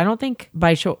that. But I don't think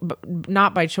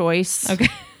not by choice. Okay.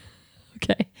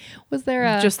 Okay. Was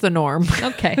there just the norm?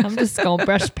 Okay. I'm just going to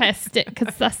brush past it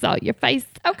because I saw your face.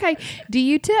 Okay. Do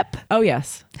you tip? Oh,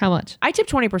 yes. How much? I tip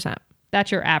 20%.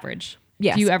 That's your average?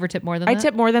 Yes. Do you ever tip more than that? I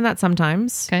tip more than that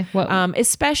sometimes. Okay. What?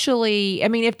 Especially, I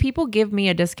mean, if people give me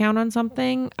a discount on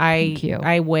something,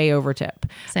 I way over tip.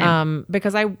 Same.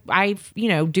 Because I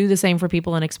do the same for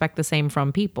people and expect the same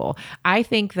from people. I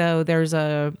think though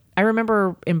I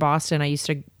remember in Boston, I used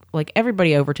to like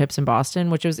everybody over tips in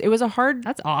Boston, it was a hard.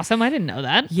 That's awesome. I didn't know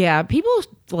that. Yeah, people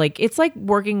like it's like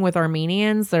working with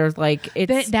Armenians. There's like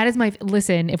That is my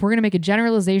listen. If we're gonna make a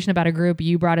generalization about a group,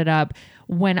 you brought it up.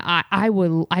 When I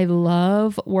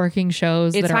love working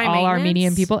shows that are all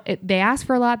Armenian people. They ask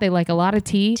for a lot. They like a lot of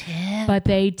tea, but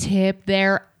they tip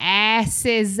their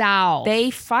asses out.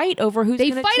 They fight over who's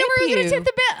going to tip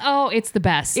the bill. Oh, it's the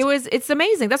best. It's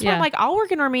amazing. That's why I'm like, I'll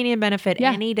work an Armenian benefit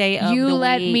any day of the week. You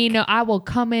let me know. I will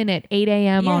come in at 8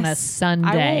 a.m. on a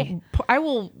Sunday. I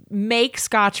will make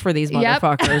scotch for these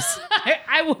motherfuckers.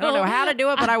 I will. I don't know how to do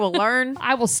it, but I will learn.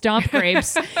 I will stomp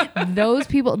grapes. Those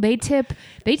people, they tip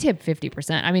 50%.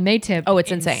 I mean, they tip. Oh,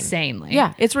 it's insane. Insanely.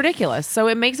 Yeah, it's ridiculous. So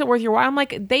it makes it worth your while. I'm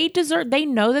like, they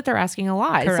know that they're asking a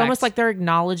lot. Correct. It's almost like they're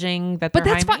acknowledging that they're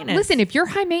high maintenance. Listen, if you're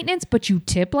high maintenance, but you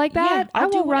tip like that, I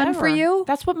will run for you.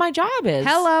 That's what my job is.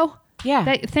 Hello.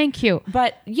 Yeah. Thank you.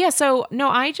 But yeah, so no,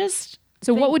 I just.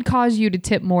 So what would cause you to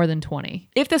tip more than 20?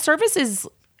 If the service is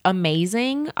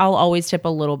amazing, I'll always tip a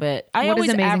little bit. I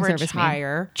always average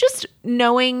higher. Just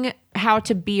knowing how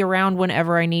to be around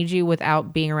whenever I need you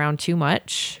without being around too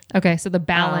much. Okay, so the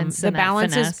balance. The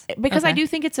balance is because I do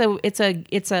think it's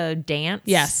a dance.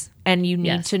 Yes. And you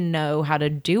need to know how to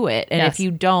do it. And if you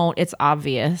don't, it's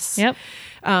obvious. Yep.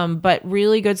 But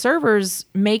really good servers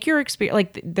make your experience,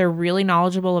 like they're really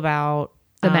knowledgeable about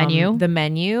the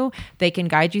menu. They can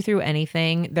guide you through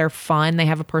anything. They're fun. They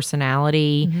have a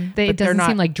personality. Mm-hmm. It doesn't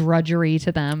seem like drudgery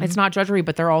to them. It's not drudgery,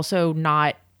 but they're also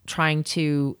not trying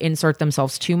to insert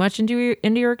themselves too much into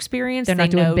your experience. They're not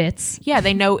doing bits. Yeah,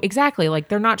 they know exactly. Like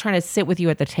they're not trying to sit with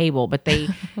you at the table, but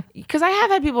because I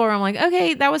have had people where I'm like,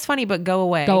 okay, that was funny, but go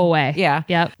away. Go away. Yeah.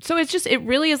 Yep. So it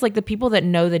really is like the people that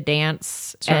know the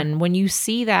dance. Sure. And when you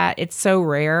see that, it's so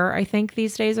rare, I think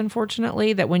these days,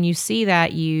 unfortunately, that when you see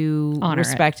that, you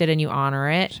respect it and you honor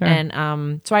it. Sure.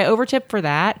 And so I overtip for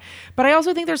that. But I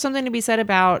also think there's something to be said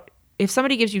about if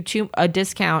somebody gives you a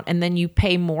discount and then you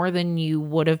pay more than you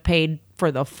would have paid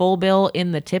for the full bill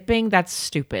in the tipping, that's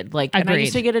stupid. Like, and I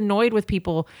used to get annoyed with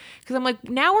people because I'm like,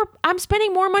 I'm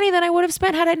spending more money than I would have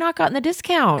spent had I not gotten the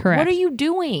discount. Correct. What are you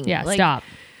doing? Yeah, stop.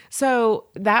 So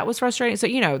that was frustrating. So,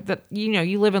 you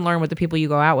live and learn with the people you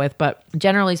go out with, but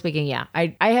generally speaking, yeah,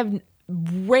 I have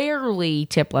rarely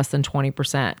tipped less than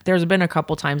 20%. There's been a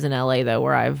couple times in LA though,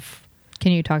 where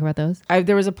Can you talk about those? I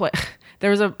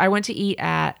went to eat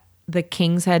at the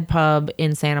King's Head pub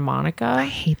in Santa Monica. I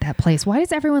hate that place. Why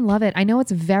does everyone love it? I know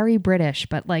it's very British,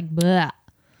 but like, bleh.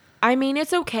 I mean,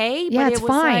 it's okay, yeah, but it's it was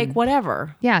fine. like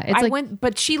whatever. Yeah, it's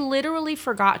but she literally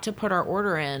forgot to put our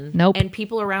order in. Nope. And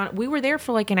we were there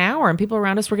for like an hour, and people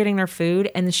around us were getting their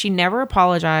food, and she never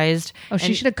apologized. Oh,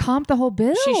 she should have comped the whole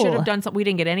bill. She should have done something. We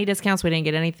didn't get any discounts. We didn't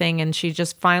get anything, and she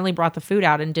just finally brought the food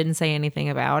out and didn't say anything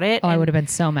about it. Oh, I would have been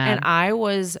so mad. And I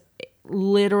was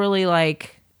literally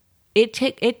like.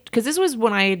 Because this was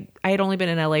when I had only been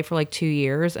in LA for like 2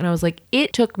 years, and I was like,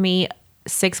 it took me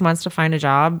 6 months to find a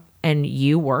job, and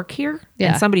you work here,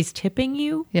 and somebody's tipping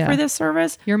you for this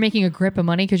service. You're making a grip of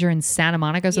money because you're in Santa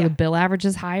Monica, so the bill average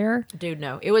is higher. Dude,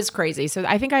 no, it was crazy. So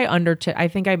I think I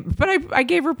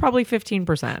gave her probably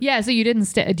 15%. Yeah, so you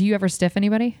didn't. Do you ever stiff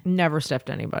anybody? Never stiffed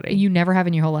anybody. You never have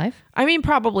in your whole life? I mean,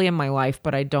 probably in my life,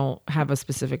 but I don't have a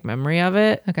specific memory of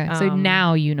it. Okay, so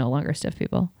now you no longer stiff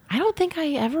people. I don't think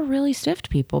I ever really stiffed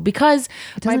people because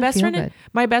my best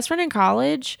friend in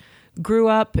college grew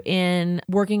up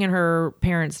working in her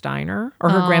parents' diner or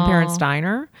her grandparents'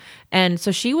 diner. And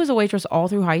so she was a waitress all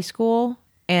through high school.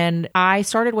 And I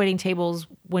started waiting tables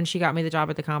when she got me the job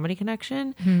at the Comedy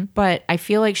Connection. Mm-hmm. But I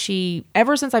feel like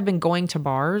ever since I've been going to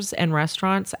bars and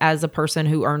restaurants as a person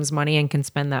who earns money and can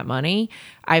spend that money,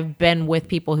 I've been with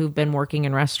people who've been working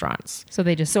in restaurants. So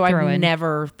they just I've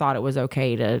never thought it was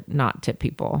okay to not tip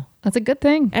people. That's a good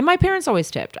thing. And my parents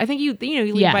always tipped. I think you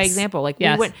lead by example. Like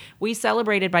we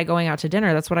celebrated by going out to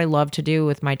dinner. That's what I loved to do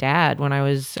with my dad when I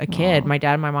was a kid. My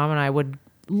dad, my mom, and I would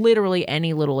literally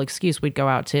any little excuse, we'd go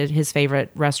out to his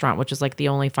favorite restaurant, which is like the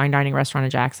only fine dining restaurant in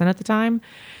Jackson at the time.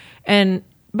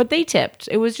 But they tipped.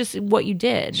 It was just what you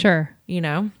did. Sure.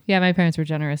 Yeah, my parents were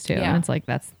generous too. Yeah. And it's like,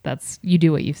 that's you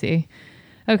do what you see.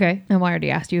 Okay. And I already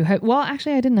asked you. Well,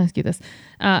 actually, I didn't ask you this.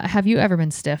 Have you ever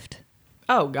been stiffed?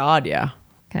 Oh God, yeah.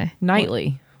 Okay.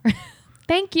 Nightly.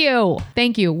 Thank you.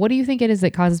 What do you think it is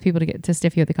that causes people to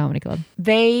stiff you at the comedy club?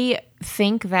 They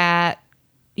think that,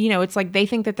 it's like they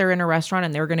think that they're in a restaurant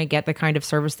and they're going to get the kind of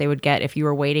service they would get if you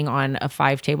were waiting on a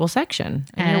 5-table section.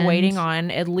 And you're waiting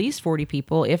on at least 40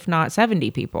 people, if not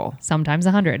 70 people. Sometimes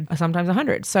 100. Sometimes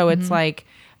 100. So it's like,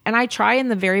 and I try in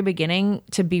the very beginning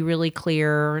to be really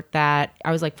clear that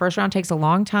I was like, first round takes a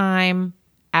long time.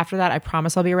 After that, I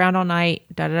promise I'll be around all night.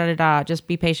 Da da da da da. Just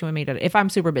be patient with me. If I'm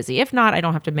super busy. If not, I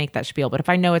don't have to make that spiel. But if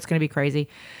I know it's going to be crazy,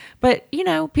 but you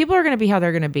know, people are going to be how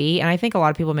they're going to be, and I think a lot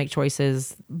of people make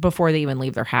choices before they even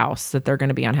leave their house that they're going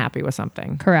to be unhappy with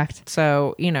something. Correct.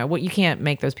 So you know what, you can't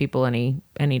make those people any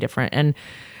different. And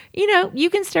you know, you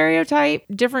can stereotype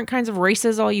different kinds of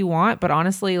races all you want, but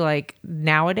honestly, like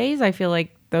nowadays, I feel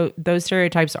like those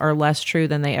stereotypes are less true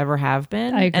than they ever have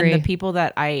been. I agree. And the people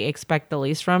that I expect the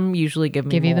least from usually give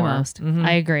you the more. most.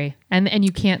 I agree. And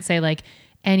you can't say like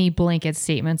any blanket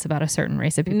statements about a certain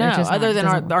race of people. No, It's just other than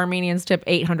doesn't the Armenians tip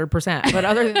 800%. But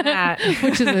other than that,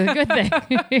 which is a good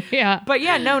thing. Yeah. but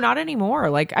yeah, no, not anymore.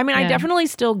 Like, I mean, I definitely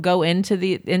still go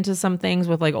into some things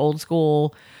with like old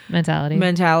school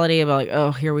mentality about like,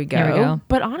 oh, here we go.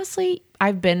 But honestly,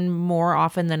 I've been more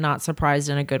often than not surprised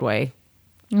in a good way.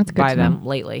 That's good by to them know.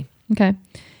 lately. Okay.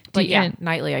 But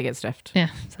nightly I get stiffed. Yeah.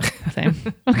 Same.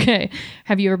 Okay.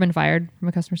 Have you ever been fired from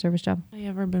a customer service job? Have I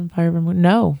ever been fired from?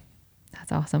 No.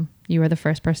 That's awesome. You were the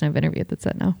first person I've interviewed that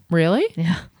said no. Really?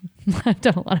 Yeah. I've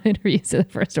done a lot of interviews to the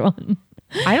first one.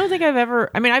 I don't think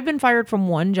I've been fired from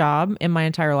one job in my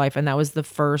entire life, and that was the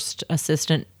first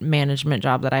assistant management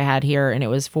job that I had here, and it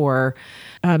was for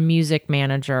a music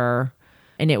manager,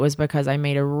 and it was because I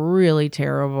made a really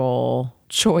terrible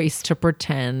choice to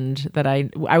pretend that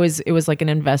it was like an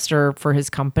investor for his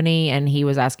company, and he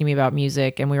was asking me about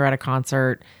music, and we were at a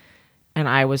concert, and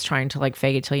I was trying to like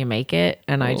fake it till you make it,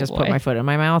 and I just put my foot in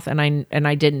my mouth, and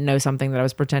I didn't know something that I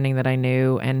was pretending that I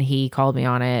knew, and he called me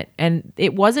on it, and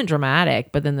it wasn't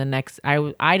dramatic, but then the next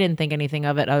I didn't think anything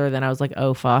of it other than I was like,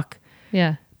 oh fuck.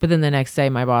 Yeah. But then the next day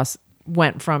my boss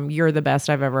went from "you're the best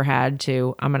I've ever had"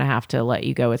 to "I'm gonna have to let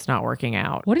you go, it's not working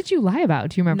out." What did you lie about?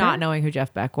 Do you remember? Not knowing who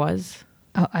Jeff Beck was.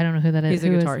 Oh, I don't know who that is.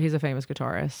 He's a famous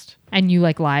guitarist. And you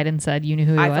like lied and said you knew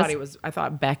who he was? I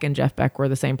thought Beck and Jeff Beck were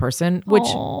the same person, which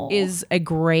is a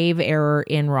grave error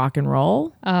in rock and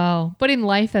roll. Oh, but in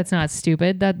life, that's not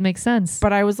stupid. That makes sense.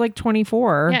 But I was like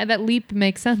 24. Yeah, that leap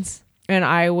makes sense. And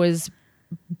I was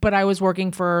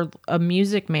working for a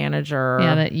music manager.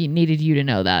 Yeah, that needed you to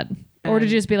know that. Or to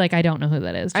just be like, I don't know who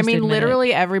that is. I mean,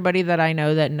 literally everybody that I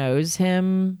know that knows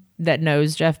him, that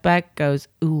knows Jeff Beck goes,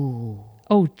 ooh.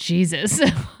 Oh, Jesus.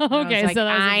 Okay. Like, So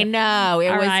I know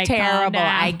it was terrible.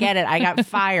 I get it. I got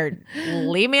fired.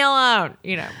 Leave me alone.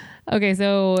 You know. Okay.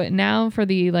 So now for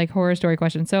the like horror story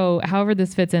question. So however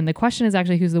this fits in, the question is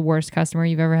actually who's the worst customer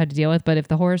you've ever had to deal with. But if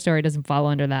the horror story doesn't fall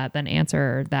under that, then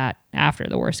answer that after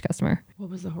the worst customer. What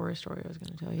was the horror story I was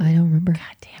going to tell you? I don't remember.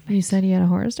 God damn it. You said you had a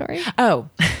horror story? Oh.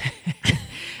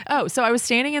 So I was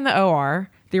standing in the OR,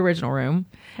 the original room.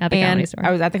 At the Comedy Store.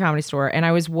 I was at the Comedy Store and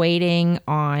I was waiting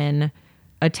on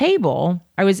a table.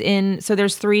 So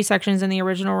there's 3 sections in the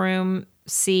original room: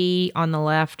 C on the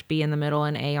left, B in the middle,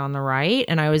 and A on the right.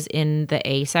 And I was in the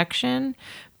A section.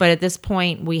 But at this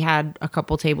point, we had a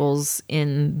couple tables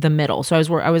in the middle. So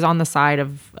I was on the side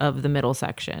of the middle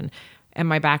section. And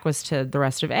my back was to the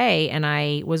rest of A. And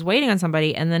I was waiting on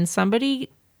somebody. And then somebody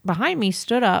behind me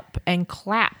stood up and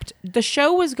clapped. The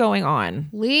show was going on.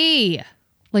 Lee.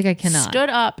 Like I cannot.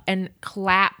 Stood up and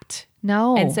clapped.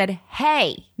 No. And said,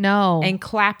 "Hey." No. And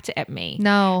clapped at me.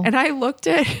 No. And I looked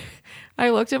at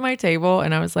my table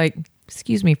and I was like,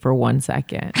 "Excuse me for 1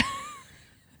 second."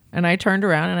 And I turned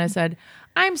around and I said,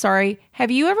 "I'm sorry.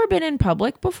 Have you ever been in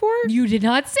public before?" You did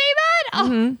not say that?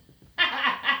 Mm-hmm.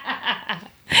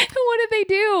 What did they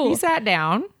do? He sat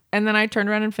down and then I turned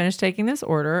around and finished taking this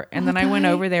order. And then I went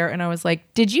over there and I was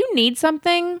like, "Did you need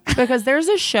something? Because there's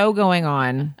a show going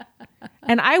on."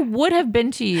 And I would have been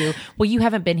to you. Well, you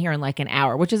haven't been here in like an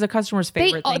hour, which is a customer's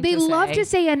favorite thing They to love say. to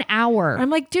say an hour.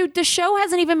 I'm like, dude, the show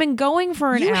hasn't even been going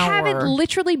for an hour. You haven't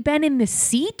literally been in the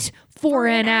seat for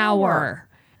an hour.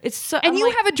 It's so, And you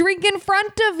have a drink in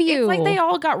front of you. It's like they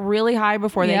all got really high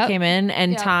before they came in,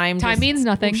 and time means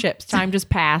nothing. Ships. Time just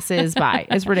passes by.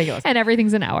 It's ridiculous. And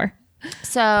everything's an hour.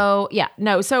 So yeah,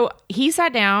 no. So he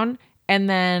sat down, and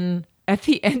then at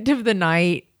the end of the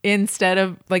night, instead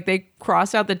of like, they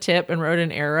crossed out the tip and wrote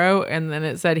an arrow, and then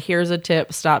it said, "Here's a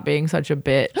tip. Stop being such a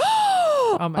bitch."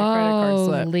 On my credit card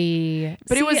slip. Lee.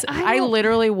 But it was, I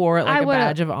literally wore it like a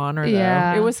badge of honor, though.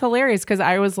 Yeah. It was hilarious because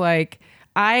I was like,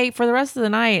 for the rest of the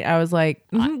night, I was like,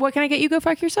 what can I get you? Go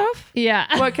fuck yourself?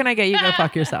 Yeah. What can I get you? Go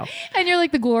fuck yourself? And you're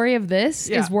like, the glory of this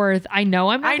is worth, I know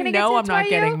I'm not going to get tipped by you.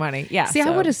 getting money. Yeah. See, I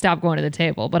would have stopped going to the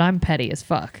table, but I'm petty as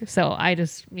fuck. So I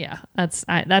just, that's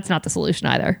not the solution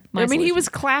either. He was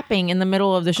clapping in the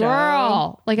middle of the show.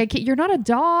 Girl, like you're not a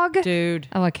dog. Dude.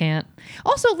 Oh, I can't.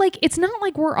 Also, like, it's not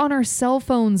like we're on our cell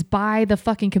phones by the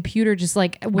fucking computer, just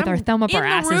like with our thumb up our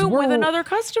asses. We're in the room We're with another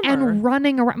customer. and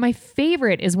running around. My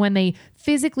favorite is when they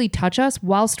physically touch us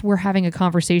whilst we're having a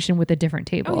conversation with a different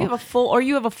table. Oh,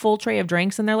 you have a full tray of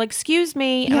drinks and they're like, excuse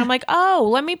me. And I'm like, oh,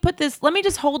 let me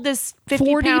just hold this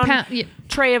 50-pound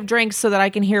tray of drinks so that I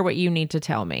can hear what you need to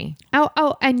tell me.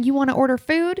 Oh, and you want to order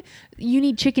food? You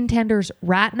need chicken tenders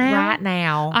right now? Right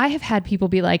now. I have had people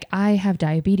be like, I have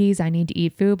diabetes. I need to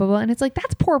eat food, blah, blah. And it's like,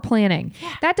 that's poor planning.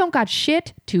 Yeah. That don't got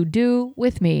shit to do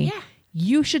with me. Yeah.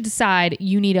 You should decide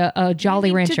you need a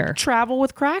Jolly Rancher. To travel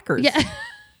with crackers. Yeah.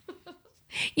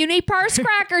 You need Pars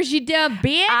crackers, you dumb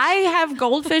bitch. I have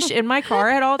Goldfish in my car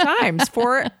at all times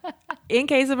in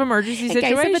case of emergency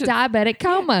situations. In case of a diabetic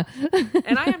coma.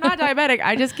 And I am not diabetic.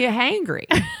 I just get hangry.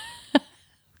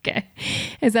 Okay.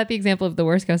 Is that the example of the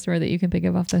worst customer that you can think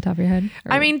of off the top of your head?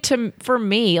 Or? I mean, for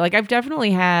me, like I've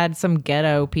definitely had some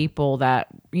ghetto people that,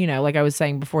 you know, like I was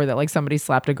saying before that like somebody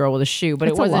slapped a girl with a shoe, but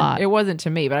it wasn't to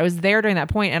me, but I was there during that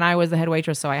point and I was the head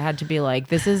waitress. So I had to be like,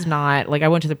 this is not like, I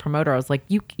went to the promoter. I was like,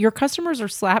 your customers are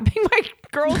slapping my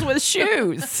girls with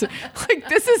shoes. Like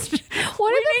this is, we need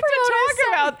to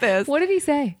talk about this. What did he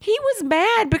say? He was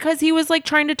mad because he was like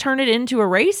trying to turn it into a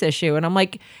race issue. And I'm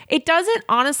like, it doesn't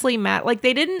honestly matter. Like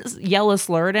they didn't yell a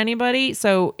slur at anybody.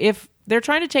 So if they're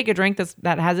trying to take a drink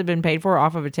that hasn't been paid for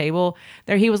off of a table,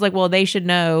 there he was like, well, they should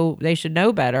know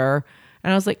better.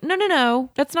 And I was like, no,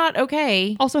 that's not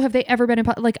okay. Also, have they ever been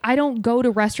like, I don't go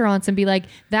to restaurants and be like,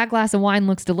 that glass of wine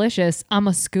looks delicious, I'm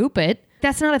a scoop it.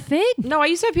 That's not a thing. No, I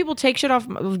used to have people take shit off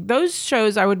those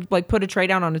shows. I would like put a tray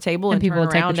down on a table and people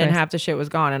turn around and half the shit was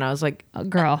gone. And I was like,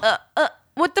 girl,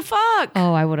 what the fuck?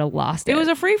 Oh, I would have lost it. It was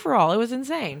a free for all. It was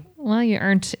insane. Well, you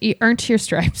earned your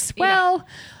stripes. Yeah. Well,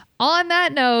 on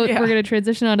that note, we're going to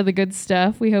transition on to the good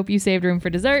stuff. We hope you saved room for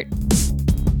dessert.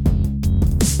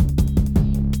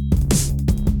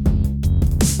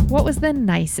 What was the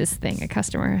nicest thing a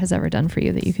customer has ever done for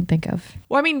you that you can think of?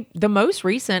 Well, I mean, the most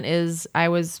recent is I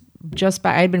was just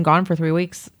back. I had been gone for 3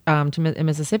 weeks in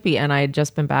Mississippi, and I had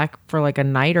just been back for like a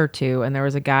night or two. And there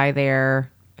was a guy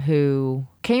there who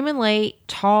came in late,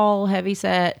 tall, heavy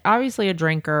set, obviously a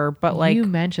drinker, but like you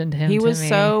mentioned him. He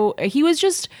was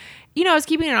just. You know, I was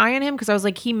keeping an eye on him because I was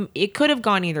like, it could have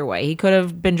gone either way. He could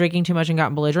have been drinking too much and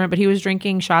gotten belligerent, but he was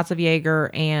drinking shots of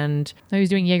Jaeger and... he was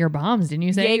doing Jaeger bombs, didn't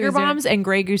you say? Jaeger bombs and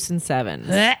Grey Goose and Sevens.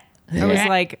 I was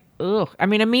like, ugh. I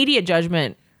mean, immediate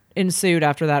judgment ensued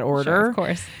after that order. Sure, of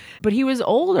course. But he was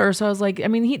older, so I was like, I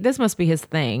mean, this must be his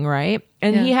thing, right?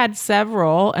 And he had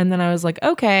several, and then I was like,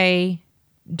 okay,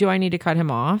 do I need to cut him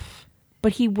off?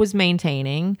 But he was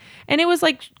maintaining, and it was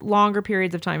like longer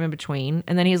periods of time in between.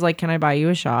 And then he's like, can I buy you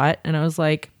a shot? And I was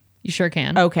like, you sure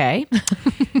can. Okay.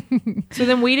 So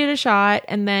then we did a shot,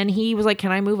 and then he was like,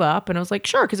 can I move up? And I was like,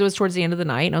 sure. Cause it was towards the end of the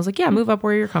night. And I was like, yeah, move up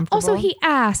where you're comfortable. Also, he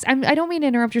asked, I don't mean to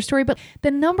interrupt your story, but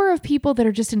the number of people that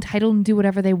are just entitled and do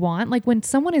whatever they want. Like when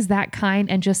someone is that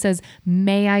kind and just says,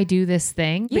 may I do this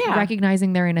thing? But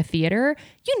recognizing they're in a theater,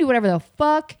 you can do whatever the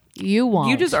fuck you want.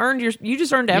 You just earned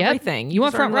everything. You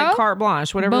want front row? Like carte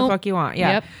blanche, whatever Boom. The fuck you want.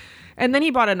 Yeah. Yep. And then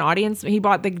he bought an audience. He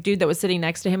bought the dude that was sitting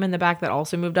next to him in the back that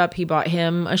also moved up. He bought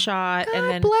him a shot. God and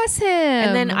then bless him.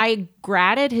 And then I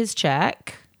gratted his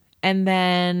check. And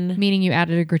then meaning you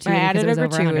added a gratuity. I added a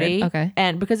gratuity. Okay.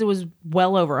 And because it was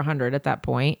well over 100 at that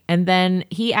point. And then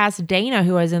he asked Dana,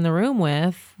 who I was in the room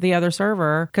with, the other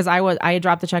server, because I had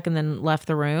dropped the check and then left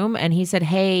the room. And he said,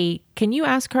 hey, can you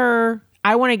ask her?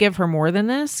 I want to give her more than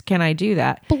this. Can I do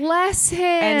that? Bless him.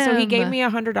 And so he gave me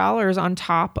 $100 on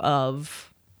top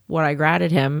of what I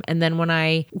gratted him. And then when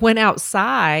I went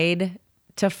outside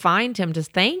to find him, to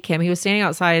thank him, he was standing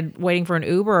outside waiting for an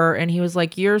Uber. And he was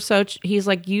like, I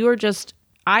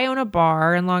own a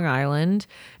bar in Long Island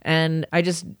and I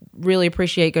just really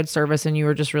appreciate good service. And you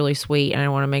were just really sweet. And I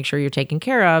want to make sure you're taken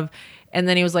care of. And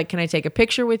then he was like, can I take a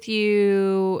picture with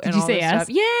you? Did you say yes?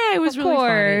 Stuff. Yeah, it was really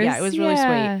funny. Yeah, it was really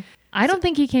sweet. I don't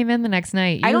think he came in the next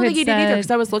night. I don't think he did either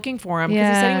because I was looking for him because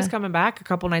he said he was coming back a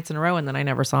couple nights in a row and then I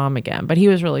never saw him again. But he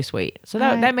was really sweet. So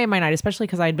that made my night, especially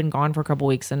because I had been gone for a couple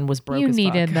weeks and was broke as fuck.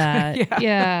 You needed that.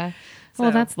 Yeah. So.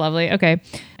 Well, that's lovely. Okay.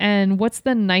 And what's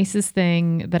the nicest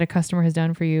thing that a customer has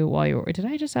done for you while you were... Did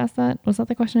I just ask that? Was that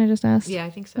the question I just asked? Yeah, I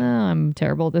think so. Oh, I'm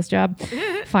terrible at this job.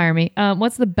 Fire me.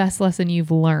 What's the best lesson you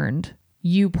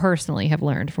personally have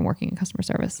learned from working in customer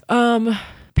service?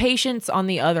 Patience on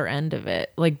the other end of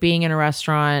it, like being in a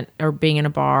restaurant or being in a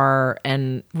bar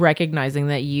and recognizing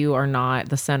that you are not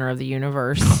the center of the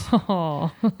universe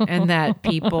and that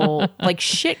people like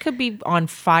shit could be on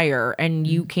fire and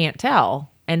you can't tell.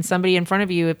 And somebody in front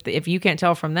of you, if you can't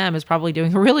tell from them, is probably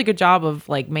doing a really good job of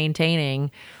like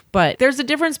maintaining. But there's a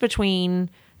difference between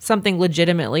something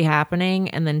legitimately happening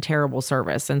and then terrible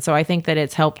service. And so I think that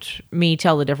it's helped me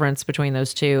tell the difference between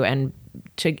those two and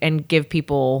and give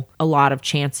people a lot of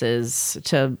chances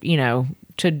to,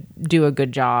 to do a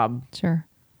good job. Sure.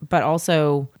 But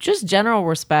also just general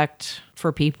respect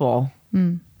for people.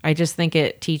 I just think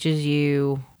it teaches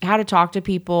you how to talk to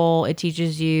people. It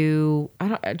teaches you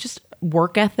just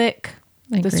work ethic.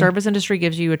 The service industry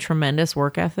gives you a tremendous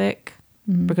work ethic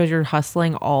because you're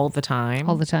hustling all the time.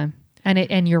 All the time.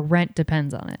 And your rent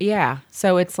depends on it. Yeah.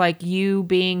 So it's like you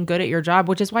being good at your job,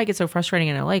 which is why it gets so frustrating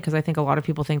in LA, because I think a lot of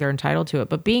people think they're entitled to it.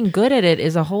 But being good at it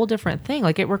is a whole different thing.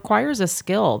 Like, it requires a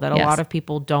skill that a lot of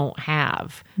people don't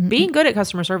have. Being good at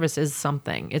customer service is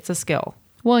something. It's a skill.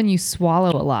 Well, and you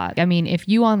swallow a lot. I mean, if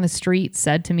you on the street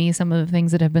said to me some of the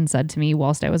things that have been said to me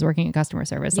whilst I was working in customer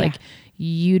service, like,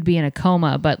 you'd be in a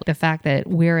coma. But the fact that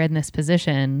we're in this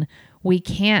position, we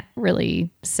can't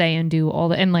really say and do all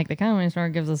the, and like the comedy store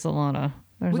gives us a lot of,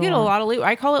 we get a lot of leeway.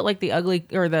 I call it like the ugly,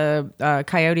 or the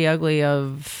coyote ugly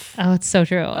of. Oh, it's so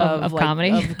true. Of like, comedy.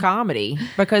 Of comedy.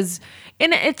 Because,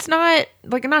 and it's not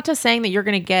like, not to saying that you're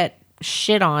going to get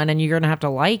shit on and you're going to have to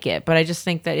like it, but I just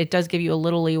think that it does give you a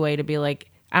little leeway to be like,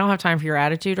 I don't have time for your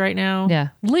attitude right now. Yeah.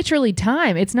 Literally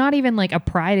time. It's not even like a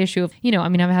pride issue of, I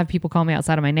mean, I've had people call me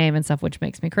outside of my name and stuff, which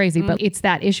makes me crazy, but it's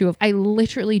that issue of, I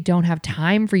literally don't have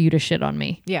time for you to shit on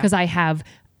me. Yeah. Because I have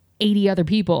 80 other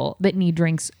people that need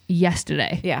drinks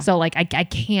yesterday. Yeah. So like, I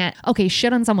can't, okay,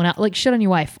 shit on someone else, like shit on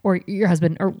your wife or your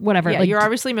husband or whatever. Yeah, like, you're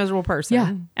obviously a miserable person.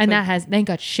 Yeah. And they ain't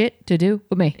got shit to do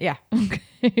with me. Yeah.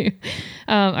 Okay.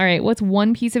 All right. What's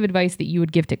one piece of advice that you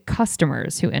would give to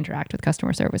customers who interact with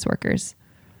customer service workers?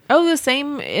 Oh, the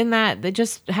same in that they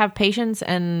just have patience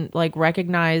and like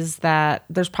recognize that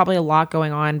there's probably a lot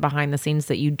going on behind the scenes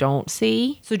that you don't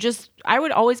see. So I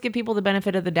would always give people the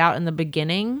benefit of the doubt in the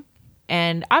beginning.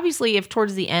 And obviously if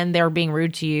towards the end they're being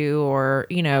rude to you or,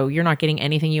 you're not getting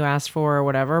anything you asked for or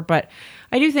whatever. But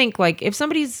I do think like if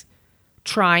somebody's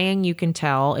trying, you can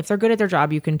tell. If they're good at their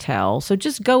job, you can tell. So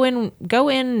just go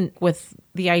in with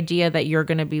the idea that you're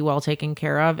going to be well taken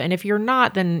care of. And if you're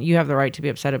not, then you have the right to be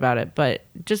upset about it. But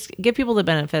just give people the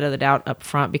benefit of the doubt up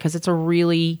front, because it's a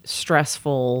really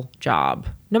stressful job,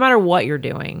 no matter what you're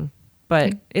doing.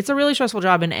 But it's a really stressful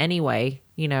job in any way,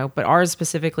 but ours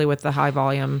specifically with the high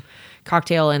volume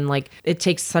cocktail, and like it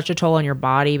takes such a toll on your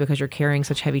body because you're carrying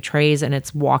such heavy trays and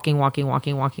it's walking.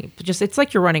 Just, it's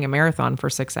like you're running a marathon for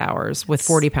 6 hours with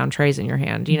 40-pound trays in your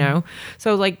hand,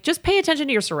 So like, just pay attention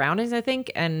to your surroundings, I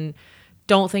think, and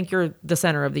don't think you're the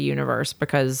center of the universe,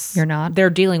 because you're not.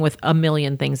 They're dealing with a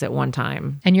million things at one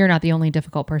time. And you're not the only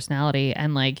difficult personality.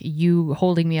 And like, you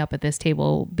holding me up at this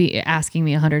table, asking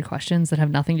me 100 questions that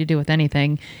have nothing to do with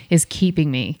anything is keeping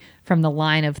me from the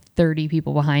line of 30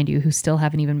 people behind you who still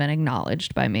haven't even been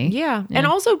acknowledged by me. Yeah. And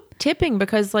also tipping,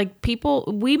 because like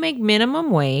we make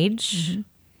minimum wage.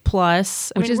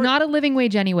 Plus, which is not a living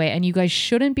wage anyway. And you guys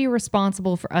shouldn't be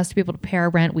responsible for us to be able to pay our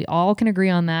rent. We all can agree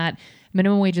on that.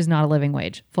 Minimum wage is not a living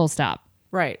wage, full stop.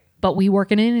 Right. But we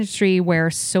work in an industry where,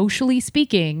 socially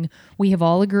speaking, we have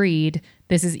all agreed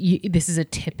this is a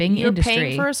tipping industry. You're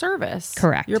paying for a service.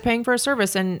 Correct. You're paying for a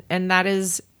service, and that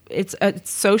is it's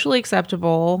socially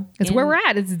acceptable. It's where we're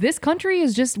at. It's this country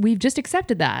we've just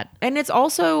accepted that, and it's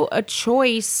also a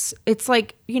choice. It's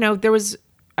like I was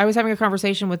having a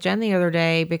conversation with Jen the other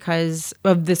day because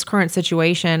of this current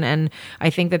situation, and I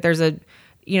think that there's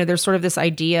there's sort of this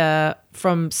idea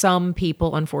from some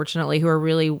people, unfortunately, who are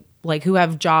really like, who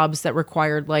have jobs that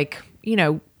required like,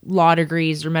 law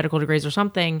degrees or medical degrees or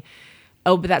something.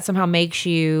 Oh, but that somehow makes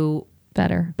you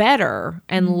better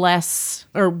and less,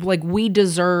 or like we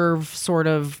deserve sort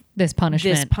of this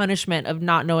punishment of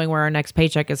not knowing where our next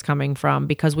paycheck is coming from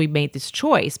because we made this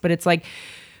choice. But it's like,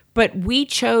 but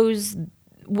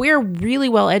we're really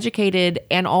well educated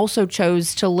and also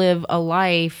chose to live a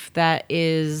life that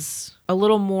is a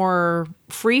little more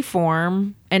free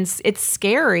form, and it's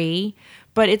scary,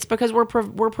 but it's because we're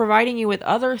providing you with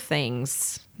other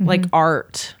things like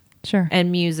art, sure,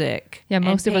 and music. Yeah,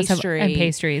 most of us have and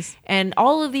pastries and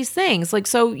all of these things. Like,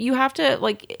 so you have to,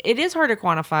 like, it is hard to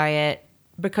quantify it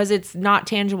because it's not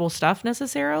tangible stuff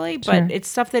necessarily, but it's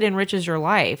stuff that enriches your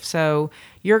life. So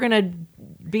you're gonna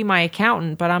be my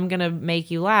accountant, but I'm gonna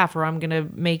make you laugh, or I'm gonna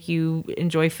make you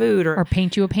enjoy food, or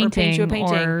paint you a painting,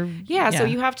 So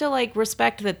you have to like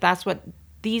respect that that's what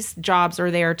these jobs are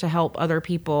there to help other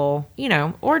people,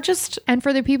 or just. And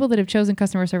for the people that have chosen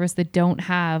customer service that don't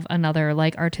have another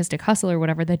like artistic hustle or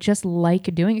whatever, that just like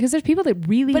doing it, because there's people that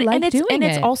really like doing it. And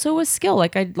it's also a skill.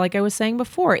 Like I was saying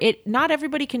before, not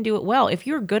everybody can do it well. If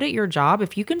you're good at your job,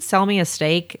 if you can sell me a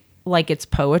steak like it's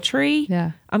poetry,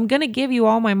 Yeah. I'm going to give you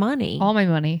all my money. All my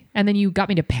money. And then you got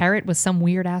me to pair it with some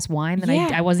weird ass wine that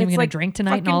I wasn't even going to drink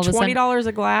tonight. And all of a sudden, $20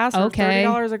 a glass or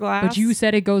 $30 a glass. But you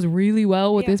said it goes really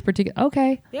well with this particular.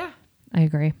 Okay. Yeah. I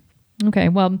agree. Okay.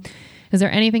 Well, is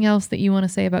there anything else that you want to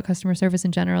say about customer service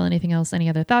in general? Anything else, any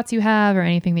other thoughts you have, or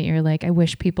anything that you're like, I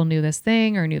wish people knew this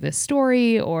thing or knew this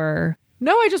story, or?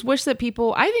 No, I just wish that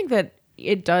people, I think that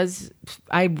it does.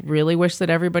 I really wish that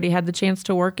everybody had the chance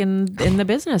to work in the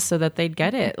business so that they'd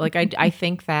get it. Like, I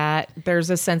think that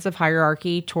there's a sense of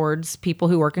hierarchy towards people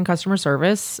who work in customer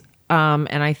service.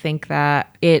 And I think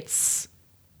that it's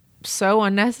so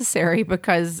unnecessary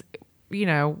because, you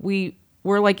know,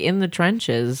 we're like in the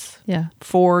trenches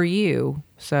for you.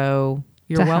 So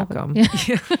you're welcome.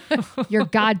 You're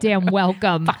goddamn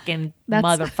welcome. Fucking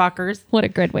motherfuckers. What a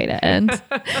good way to end.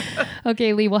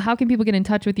 Okay, Lee, well, how can people get in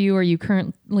touch with you? Are you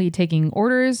currently taking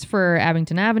orders for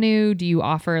Abington Avenue? Do you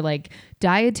offer like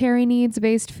dietary needs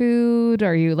based food?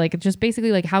 Are you like just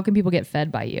basically like how can people get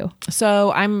fed by you?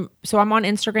 So I'm on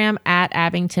Instagram at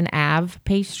Abington Ave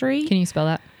Pastry. Can you spell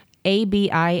that?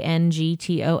 ABINGTON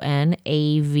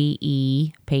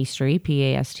AVE pastry,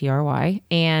 PASTRY.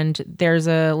 And there's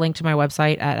a link to my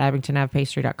website at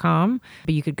abingtonavepastry.com.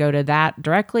 But you could go to that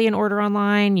directly and order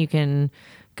online. You can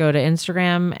go to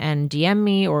Instagram and DM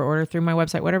me or order through my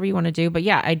website, whatever you want to do. But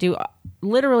yeah, I do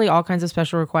literally all kinds of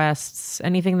special requests,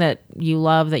 anything that you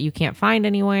love that you can't find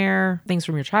anywhere, things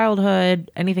from your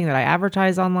childhood, anything that I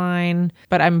advertise online.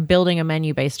 But I'm building a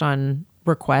menu based on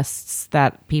requests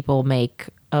that people make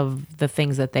of the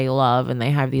things that they love and they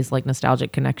have these like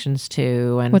nostalgic connections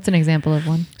to. And what's an example of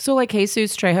one? So like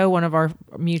Jesus Trejo, one of our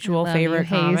mutual favorite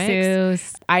comics.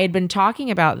 Jesus. I had been talking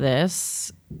about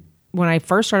this when I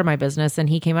first started my business, and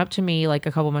he came up to me like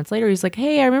a couple months later. He's like,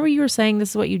 hey, I remember you were saying this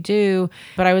is what you do.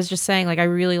 But I was just saying, like, I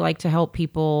really like to help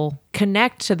people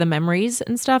connect to the memories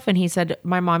and stuff. And he said,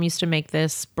 my mom used to make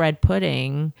this bread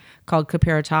pudding called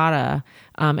capiritata,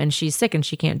 and she's sick and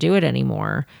she can't do it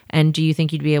anymore. And do you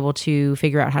think you'd be able to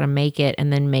figure out how to make it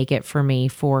and then make it for me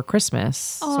for Christmas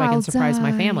so I can surprise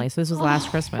my family? So this was last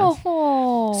Christmas.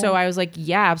 So I was like,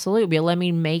 yeah, absolutely. Let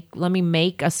me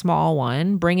make a small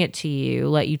one, bring it to you,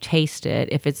 let you taste it.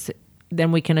 If it's,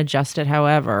 then we can adjust it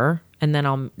however, and then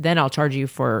I'll charge you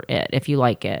for it if you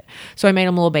like it. So I made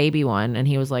him a little baby one, and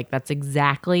he was like, that's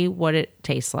exactly what it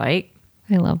tastes like.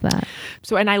 I love that.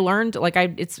 So, and I learned like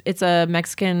it's a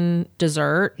Mexican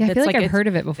dessert. Yeah, I feel like I've heard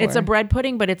of it before. It's a bread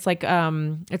pudding, but it's like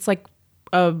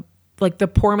the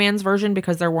poor man's version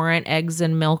because there weren't eggs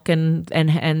and milk and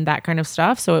that kind of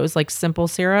stuff. So it was like simple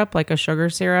syrup, like a sugar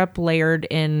syrup layered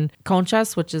in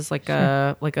conchas, which is like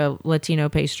a Latino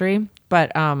pastry.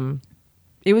 But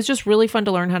it was just really fun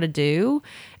to learn how to do.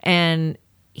 And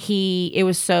it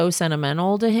was so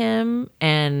sentimental to him,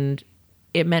 and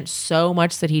it meant so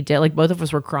much that he did. Like both of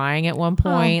us were crying at one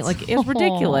point. Like it was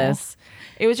ridiculous.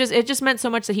 It just meant so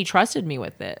much that he trusted me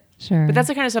with it. Sure. But that's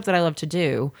the kind of stuff that I love to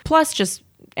do. Plus just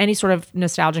any sort of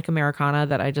nostalgic Americana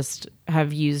that I just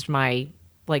have used my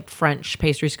like French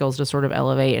pastry skills to sort of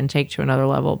elevate and take to another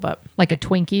level. But like a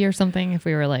Twinkie or something, if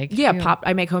we were like,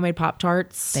 I make homemade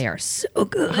Pop-Tarts. They are so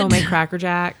good. Homemade Cracker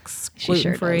Jacks,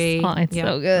 gluten-free. Sure does. Oh, it's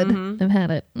so good. Mm-hmm. I've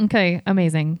had it. Okay,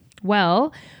 amazing.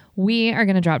 Well, we are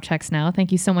going to drop checks now.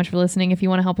 Thank you so much for listening. If you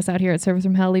want to help us out here at Service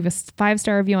from Hell, leave a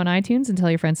 5-star review on iTunes and tell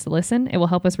your friends to listen. It will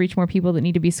help us reach more people that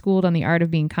need to be schooled on the art of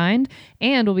being kind,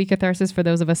 and will be catharsis for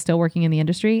those of us still working in the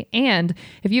industry. And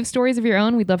if you have stories of your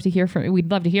own, we'd love to hear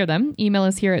them. Email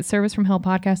us here at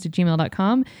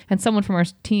servicefromhellpodcast@gmail.com, and someone from our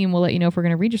team will let you know if we're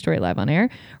going to read your story live on air.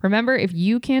 Remember, if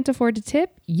you can't afford to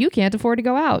tip, you can't afford to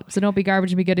go out. So don't be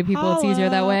garbage and be good to people. It's easier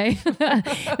that way.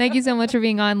 Thank you so much for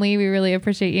being on, Lee. We really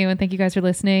appreciate you, and thank you guys for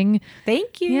listening.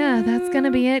 Thank you. Yeah, that's going to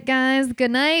be it, guys.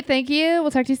 Good night. Thank you. We'll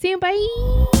talk to you soon.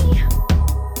 Bye.